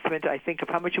investment. I think of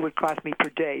how much it would cost me per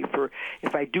day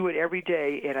if I do it every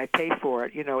day and I pay for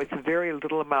it. It's a very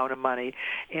little amount of money.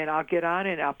 And I'll get on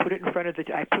and I'll put it in front of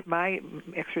I put my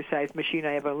exercise machine,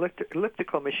 I have an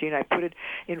elliptical machine, I put it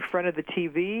in front of the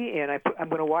TV, and I'm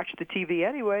going to watch the TV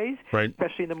anyways,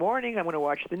 especially in the morning. I'm going to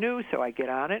watch the news, so I get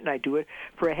on it and I do it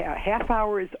for a half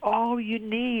hour. Is all you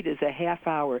need is a half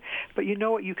hour. But you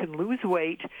know what? You can lose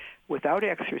weight without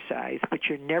exercise, but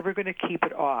you're never going to keep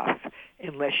it off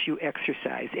unless you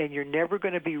exercise. And you're never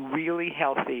going to be really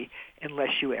healthy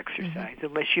unless you exercise,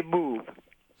 unless you move.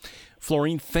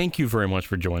 Florine, thank you very much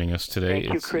for joining us today.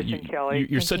 Thank you, Chris and Kelly.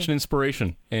 You're such an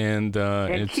inspiration. And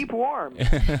keep warm.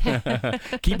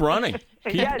 Keep running.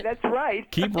 Yeah, that's right.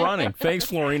 Keep running. Thanks,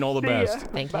 Florine. All the best.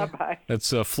 Thank you. Bye-bye.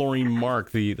 That's Florine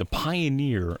Mark, the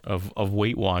pioneer of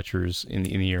Weight Watchers in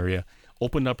the area.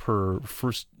 Opened up her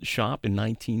first shop in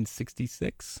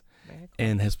 1966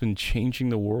 and has been changing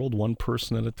the world one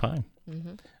person at a time.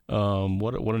 Mm-hmm.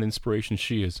 What an inspiration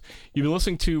she is. You've been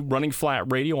listening to Running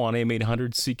Flat Radio on AM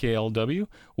 800 CKLW.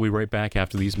 We'll be right back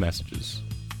after these messages.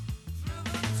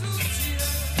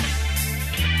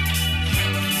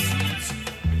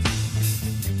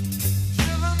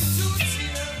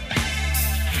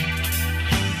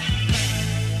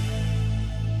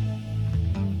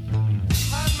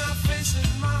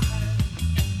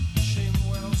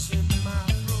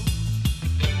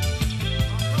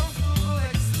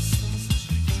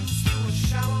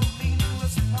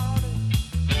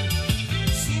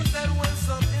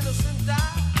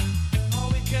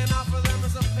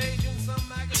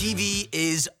 TV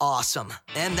is awesome,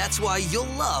 and that's why you'll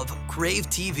love Crave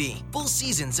TV. Full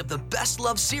seasons of the best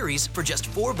love series for just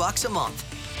 $4 a month.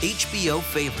 HBO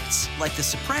favorites like The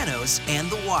Sopranos and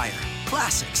The Wire.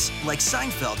 Classics like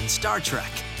Seinfeld and Star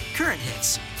Trek. Current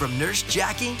hits from Nurse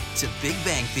Jackie to Big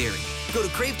Bang Theory. Go to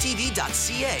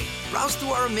cravetv.ca, browse through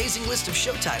our amazing list of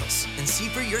show titles, and see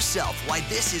for yourself why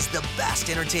this is the best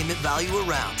entertainment value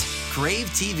around. Crave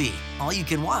TV, all you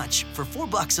can watch for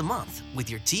 $4 a month with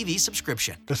your TV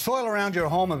subscription. The soil around your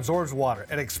home absorbs water.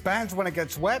 It expands when it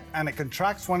gets wet, and it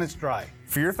contracts when it's dry.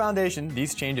 For your foundation,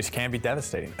 these changes can be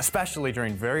devastating, especially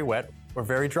during very wet or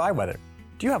very dry weather.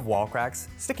 Do you have wall cracks,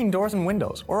 sticking doors and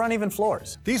windows, or uneven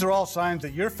floors? These are all signs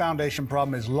that your foundation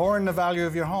problem is lowering the value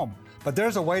of your home. But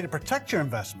there's a way to protect your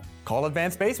investment. Call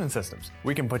Advanced Basement Systems.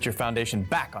 We can put your foundation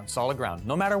back on solid ground,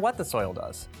 no matter what the soil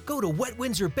does. Go to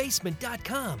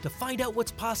wetwindsorbasement.com to find out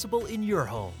what's possible in your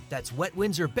home. That's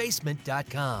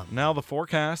wetwindsorbasement.com. Now the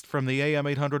forecast from the AM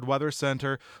 800 Weather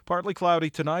Center. Partly cloudy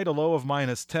tonight, a low of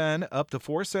 -10, up to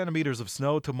 4 centimeters of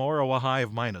snow tomorrow, a high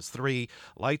of -3.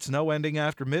 Light snow ending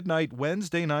after midnight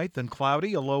Wednesday night, then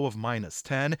cloudy, a low of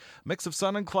 -10. Mix of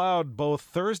sun and cloud both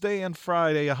Thursday and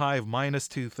Friday, a high of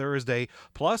 -2 Thursday,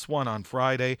 +1 on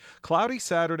Friday. Cloudy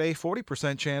Saturday,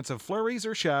 40% chance of flurries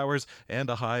or showers, and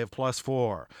a high of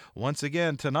 +4. Once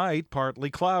again tonight, partly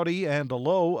cloudy and a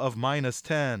low of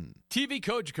 -10. TV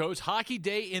Cogeco's Hockey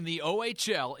Day in the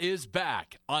OHL is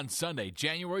back on Sunday,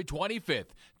 January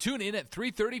 25th. Tune in at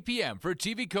 3:30 p.m. for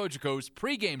TV Cogeco's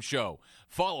pregame show,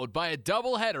 followed by a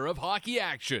doubleheader of hockey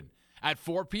action. At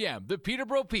 4 p.m., the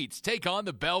Peterborough Petes take on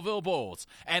the Belleville Bulls.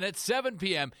 And at 7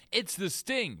 p.m., it's the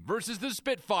Sting versus the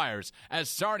Spitfires as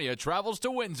Sarnia travels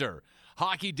to Windsor.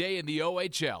 Hockey Day in the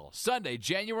OHL, Sunday,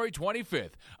 January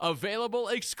 25th. Available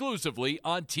exclusively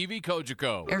on TV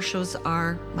Cogeco. Air shows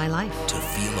are my life. To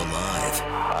feel alive.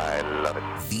 I love it.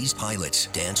 These pilots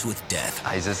dance with death.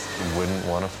 I just wouldn't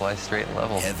want to fly straight and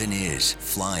level. Heaven is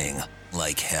flying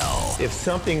like hell. If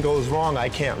something goes wrong, I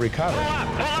can't recover. Oh,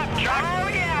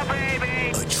 yeah, baby!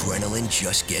 Adrenaline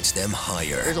just gets them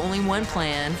higher. There's only one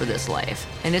plan for this life,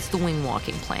 and it's the wing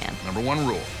walking plan. Number one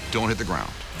rule, don't hit the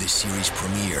ground. The series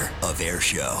premiere of Air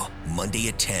Show, Monday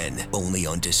at 10, only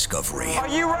on Discovery. Are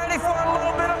you ready for a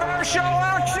little bit of Air Show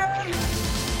action?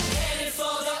 Ready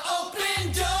for the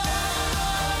open door.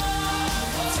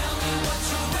 Tell me what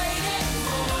you're waiting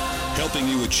for. Helping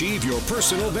you achieve your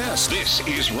personal best. This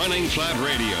is Running Flat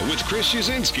Radio with Chris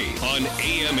Yazinski on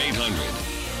AM 800.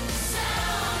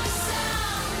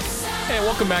 Hey,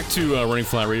 welcome back to Running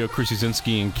Flat Radio. Chris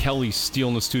Yazinski and Kelly Steele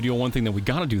in the studio. One thing that we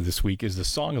got to do this week is the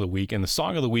Song of the Week, and the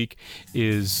Song of the Week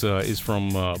is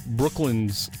from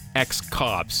Brooklyn's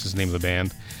Ex-Cops, is the name of the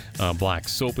band. Black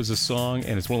Soap is a song,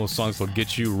 and it's one of those songs that'll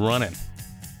get you running.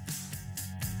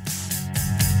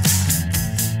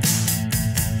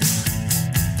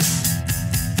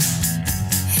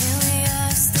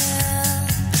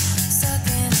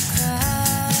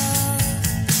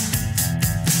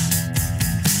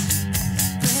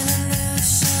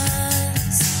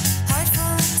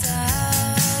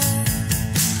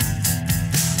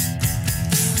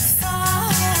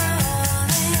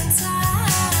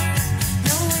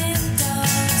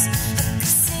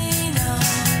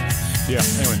 Yeah,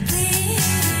 anyway.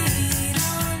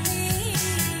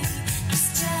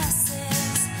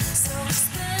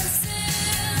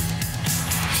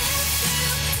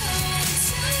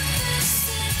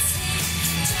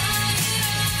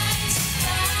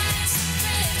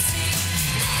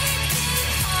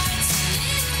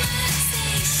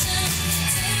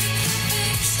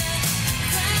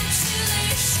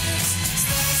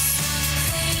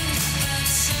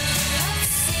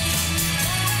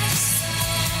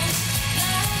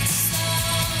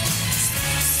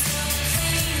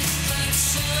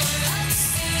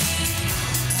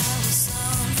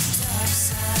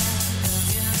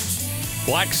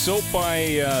 Black Soap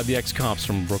by the Ex-Cops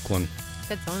from Brooklyn.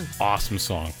 Good song. Awesome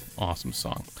song. Awesome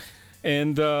song.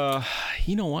 And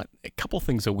you know what? A couple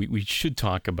things that we should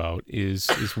talk about is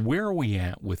where are we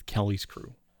at with Kelly's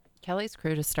crew? Kelly's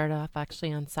crew to start off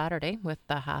actually on Saturday with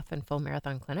the half and full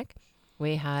marathon clinic.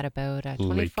 We had about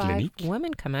 25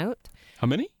 women come out. How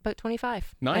many? About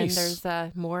 25. Nice. And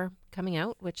there's more coming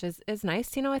out, which is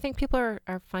nice. You know, I think people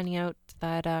are finding out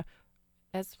that,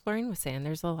 as Florine was saying,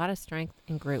 there's a lot of strength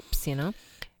in groups, you know.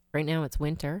 Right now it's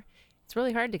winter. It's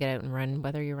really hard to get out and run,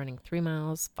 whether you're running 3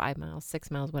 miles, 5 miles, 6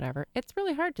 miles, whatever. It's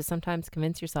really hard to sometimes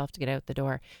convince yourself to get out the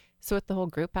door. So with the whole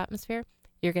group atmosphere,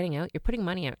 you're getting out, you're putting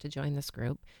money out to join this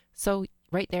group. So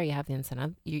right there you have the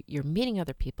incentive. You're meeting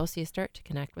other people, so you start to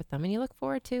connect with them, and you look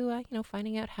forward to, you know,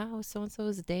 finding out how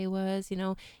so-and-so's day was. You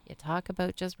know, you talk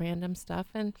about just random stuff,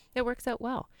 and it works out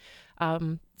well.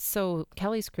 So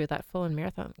Kelly's crew, that full and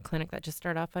marathon clinic that just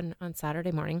started off on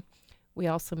Saturday morning, we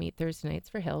also meet Thursday nights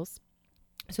for Hills.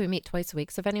 So we meet twice a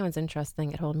week. So if anyone's interested, they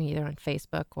can get hold of me either on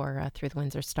Facebook or through the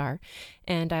Windsor Star.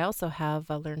 And I also have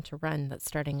a Learn to Run that's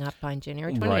starting up on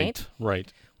January 28th.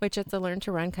 Right. Which it's a Learn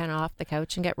to Run kind of off the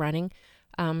couch and get running.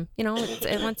 You know,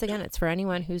 once again, it's for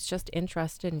anyone who's just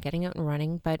interested in getting out and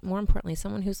running, but more importantly,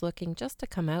 someone who's looking just to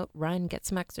come out, run, get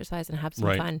some exercise, and have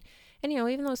some fun. And, you know,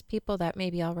 even those people that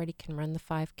maybe already can run the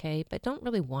 5K, but don't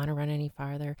really want to run any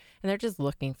farther, and they're just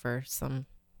looking for some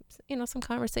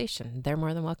conversation, they're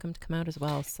more than welcome to come out as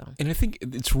well. So, and I think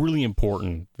it's really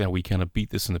important that we kind of beat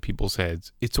this into people's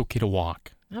heads. It's okay to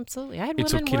walk. Absolutely. I had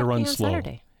It's women okay to run on slow.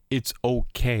 Saturday. It's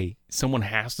okay. Someone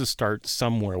has to start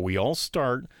somewhere. We all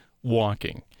start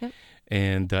walking. Yep.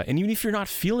 And even if you're not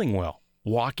feeling well,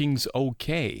 walking's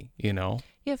okay, you know.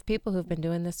 You have people who've been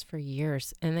doing this for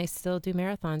years, and they still do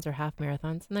marathons or half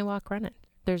marathons, and they walk running.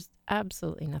 There's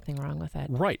absolutely nothing wrong with it.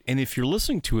 Right. And if you're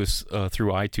listening to us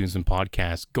through iTunes and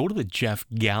podcasts, go to the Jeff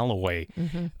Galloway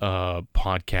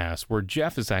podcast, where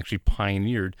Jeff has actually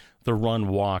pioneered the run,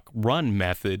 walk, run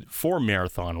method for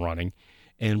marathon running.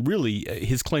 And really,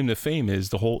 his claim to fame is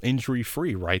the whole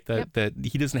injury-free, right? That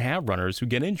he doesn't have runners who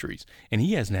get injuries. And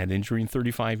he hasn't had injury in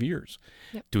 35 years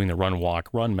doing the run, walk,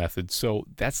 run method. So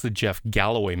that's the Jeff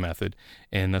Galloway method.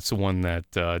 And that's the one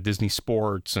that Disney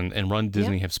Sports and Run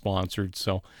Disney have sponsored.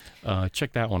 So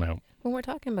check that one out. When we're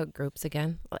talking about groups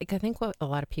again, like I think what a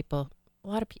lot of people,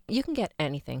 you can get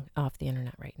anything off the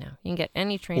internet right now. You can get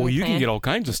any training plan. Well, you can get all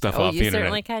kinds of stuff off the internet. You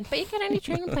certainly can, but you get any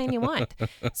training plan you want.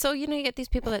 So, you get these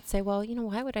people that say, well,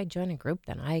 why would I join a group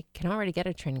then? I can already get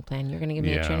a training plan. You're going to give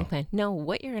me a training plan. No,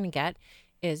 what you're going to get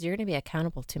is you're going to be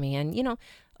accountable to me. And,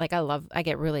 like I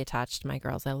get really attached to my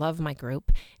girls. I love my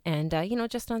group. And,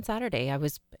 just on Saturday, I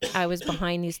was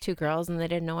behind these two girls and they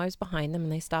didn't know I was behind them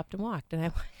and they stopped and walked. And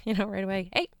I, right away,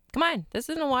 hey, come on, this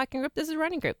isn't a walking group. This is a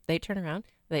running group. They turn around.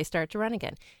 They start to run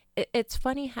again. It's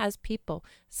funny as people,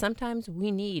 sometimes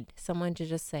we need someone to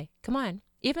just say, come on.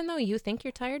 Even though you think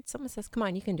you're tired, someone says, come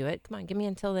on, you can do it. Come on, give me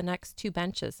until the next 2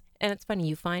 benches. And it's funny,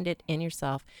 you find it in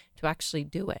yourself to actually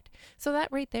do it. So that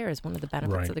right there is one of the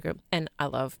benefits of the group. And I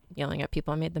love yelling at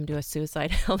people. I made them do a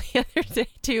suicide hill the other day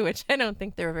too, which I don't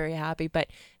think they were very happy, but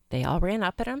they all ran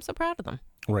up it. I'm so proud of them.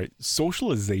 Right.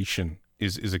 Socialization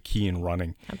is a key in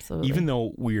running. Absolutely. Even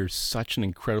though we are such an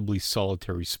incredibly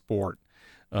solitary sport,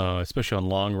 especially on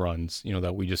long runs,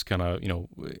 that we just kind of,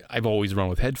 I've always run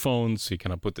with headphones, so you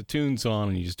kind of put the tunes on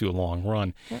and you just do a long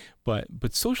run. Yep.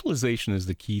 But socialization is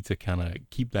the key to kind of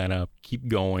keep that up, keep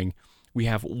going. We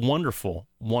have wonderful,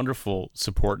 wonderful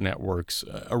support networks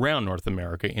around North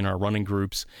America in our running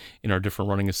groups, in our different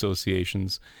running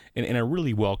associations. And I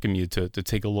really welcome you to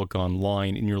take a look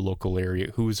online in your local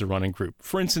area. Who is a running group?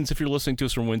 For instance, if you're listening to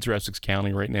us from Windsor, Essex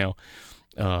County right now,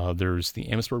 there's the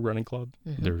Amherstburg Running Club.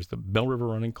 There's the Bell River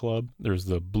Running Club. There's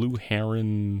the Blue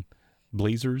Heron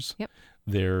Blazers. Yep.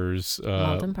 There's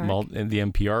Malden Park. and the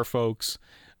MPR folks.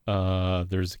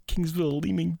 There's Kingsville,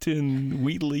 Leamington,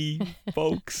 Wheatley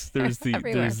folks. There's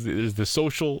the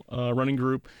social running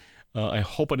group. I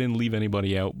hope I didn't leave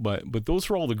anybody out, but those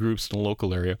are all the groups in the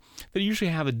local area that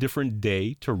usually have a different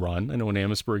day to run. I know in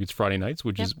Amherstburg it's Friday nights,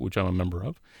 which I'm a member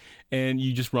of, and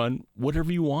you just run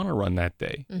whatever you want to run that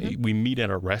day. We meet at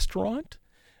a restaurant.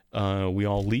 We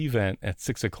all leave at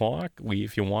 6:00.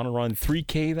 If you want to run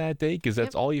 3K that day because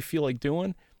that's all you feel like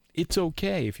doing, it's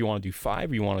okay. If you want to do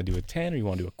 5, or you want to do a 10, or you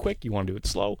want to do it quick, you want to do it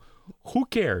slow, who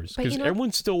cares? Because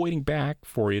everyone's still waiting back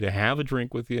for you to have a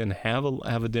drink with you and have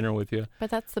a dinner with you. But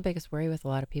that's the biggest worry with a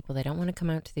lot of people. They don't want to come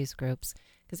out to these groups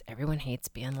because everyone hates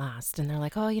being last. And they're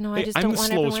like, I just don't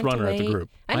want everyone to wait. I'm the slowest runner at the group.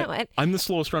 I know. I'm the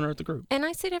slowest runner at the group. And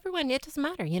I say to everyone, it doesn't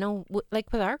matter.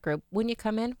 Like with our group, when you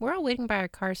come in, we're all waiting by our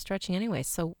cars stretching anyway.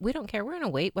 So we don't care. We're going to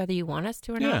wait whether you want us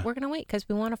to or not. We're going to wait because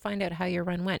we want to find out how your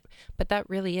run went. But that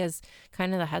really is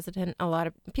kind of the hesitant. A lot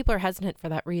of people are hesitant for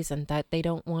that reason, that they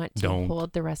don't want to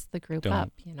hold the rest of the group up,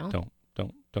 Don't.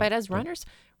 But as runners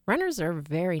are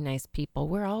very nice people.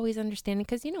 We're always understanding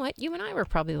because you know what? You and I were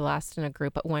probably the last in a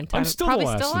group at one time. I'm still probably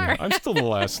the last. Still are. I'm still the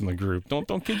last in the group.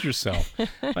 Don't kid yourself.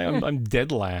 I'm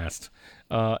dead last,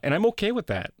 and I'm okay with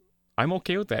that.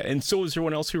 And so is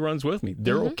everyone else who runs with me.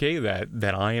 They're okay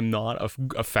that I am not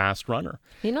a fast runner.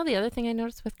 The other thing I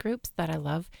notice with groups that I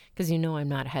love, because I'm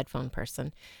not a headphone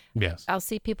person. Yes. I'll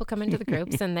see people come into the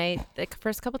groups and the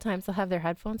first couple times they'll have their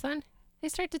headphones on. They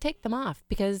start to take them off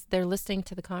because they're listening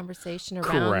to the conversation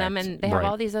around them, and they have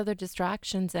all these other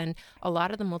distractions. And a lot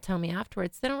of them will tell me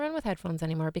afterwards they don't run with headphones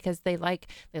anymore because they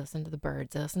listen to the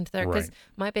birds, they listen to their. Because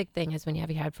my big thing is when you have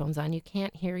your headphones on, you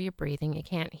can't hear your breathing, you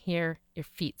can't hear your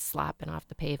feet slapping off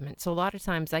the pavement. So a lot of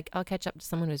times, I'll catch up to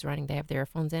someone who's running, they have their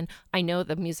earphones in. I know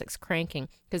the music's cranking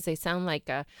because they sound like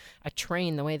a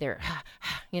train the way they're,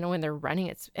 when they're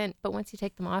running. But once you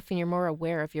take them off and you're more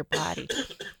aware of your body.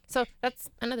 So that's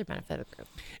another benefit of the group.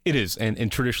 It is, and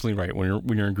traditionally, right,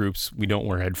 when you're in groups, we don't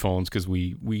wear headphones because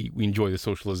we enjoy the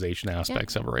socialization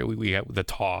aspects of it, right? We have the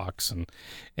talks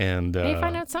and you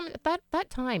find out that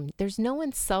time there's no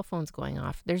one's cell phones going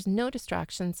off. There's no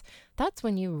distractions. That's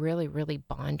when you really, really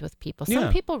bond with people.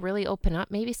 Some people really open up.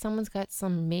 Maybe someone's got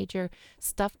some major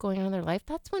stuff going on in their life.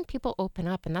 That's when people open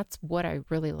up, and that's what I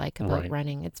really like about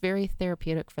running. It's very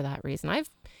therapeutic for that reason. I've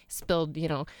spilled,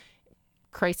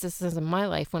 crises in my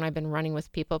life when I've been running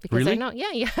with people because I know,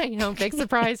 big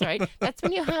surprise, right? That's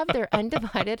when you have their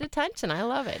undivided attention. I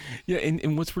love it. Yeah,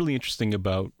 and what's really interesting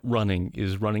about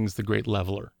running's the great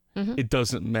leveler. Mm-hmm. It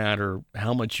doesn't matter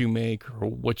how much you make or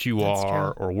what you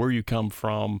are or where you come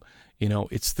from.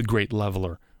 It's the great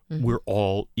leveler. Mm-hmm. We're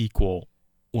all equal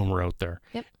when we're out there.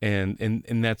 Yep.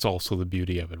 And that's also the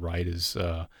beauty of it, right? Is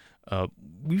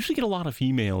we usually get a lot of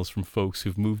emails from folks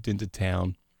who've moved into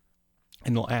town.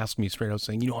 And they'll ask me straight out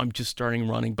saying, I'm just starting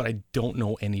running, but I don't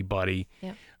know anybody.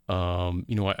 Yep.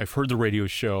 I've heard the radio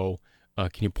show.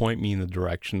 Can you point me in the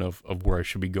direction of where I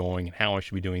should be going and how I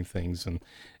should be doing things?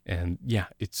 And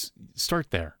it's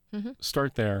start there. Mm-hmm.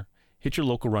 Start there. Hit your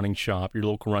local running shop. Your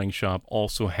local running shop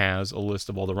also has a list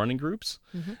of all the running groups.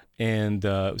 Mm-hmm.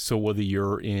 And so whether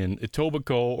you're in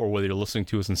Etobicoke or whether you're listening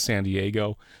to us in San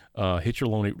Diego, hit your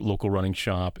local running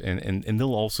shop, and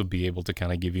they'll also be able to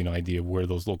kind of give you an idea of where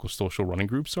those local social running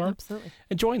groups are. Absolutely.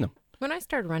 And join them. When I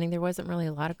started running, there wasn't really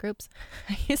a lot of groups.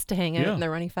 I used to hang out in the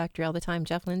running factory all the time.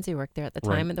 Jeff Lindsay worked there at the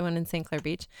time, and the one in St. Clair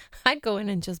Beach. I'd go in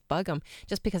and just bug him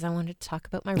just because I wanted to talk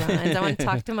about my runs. I wanted to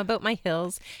talk to him about my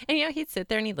hills. And, he'd sit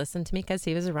there and he'd listen to me because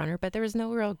he was a runner, but there was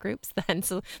no real groups then.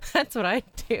 So that's what I'd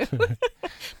do.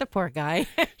 The poor guy.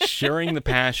 Sharing the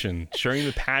passion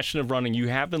of running. You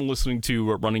have been listening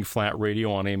to Running Flat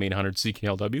Radio on AM 800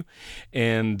 CKLW.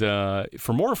 And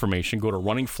for more information, go to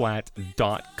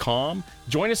runningflat.com.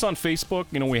 Join us on Facebook.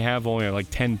 We have only like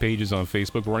 10 pages on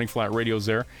Facebook. Running Flat Radio's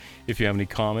there. If you have any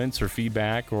comments or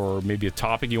feedback or maybe a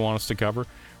topic you want us to cover,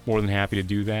 more than happy to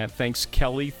do that. Thanks,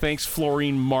 Kelly. Thanks,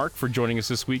 Florine Mark, for joining us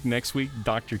this week. Next week,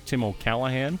 Dr. Tim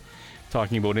O'Callahan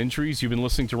talking about injuries. You've been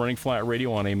listening to Running Flat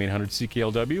Radio on AM 800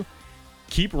 CKLW.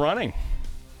 Keep running.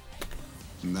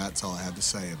 And that's all I have to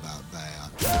say about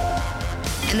that.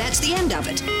 And that's the end of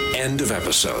it. End of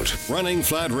episode. Running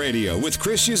Flat Radio with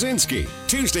Chris Yazinski.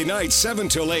 Tuesday night, 7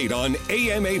 till 8 on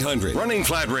AM 800. Running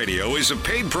Flat Radio is a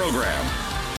paid program.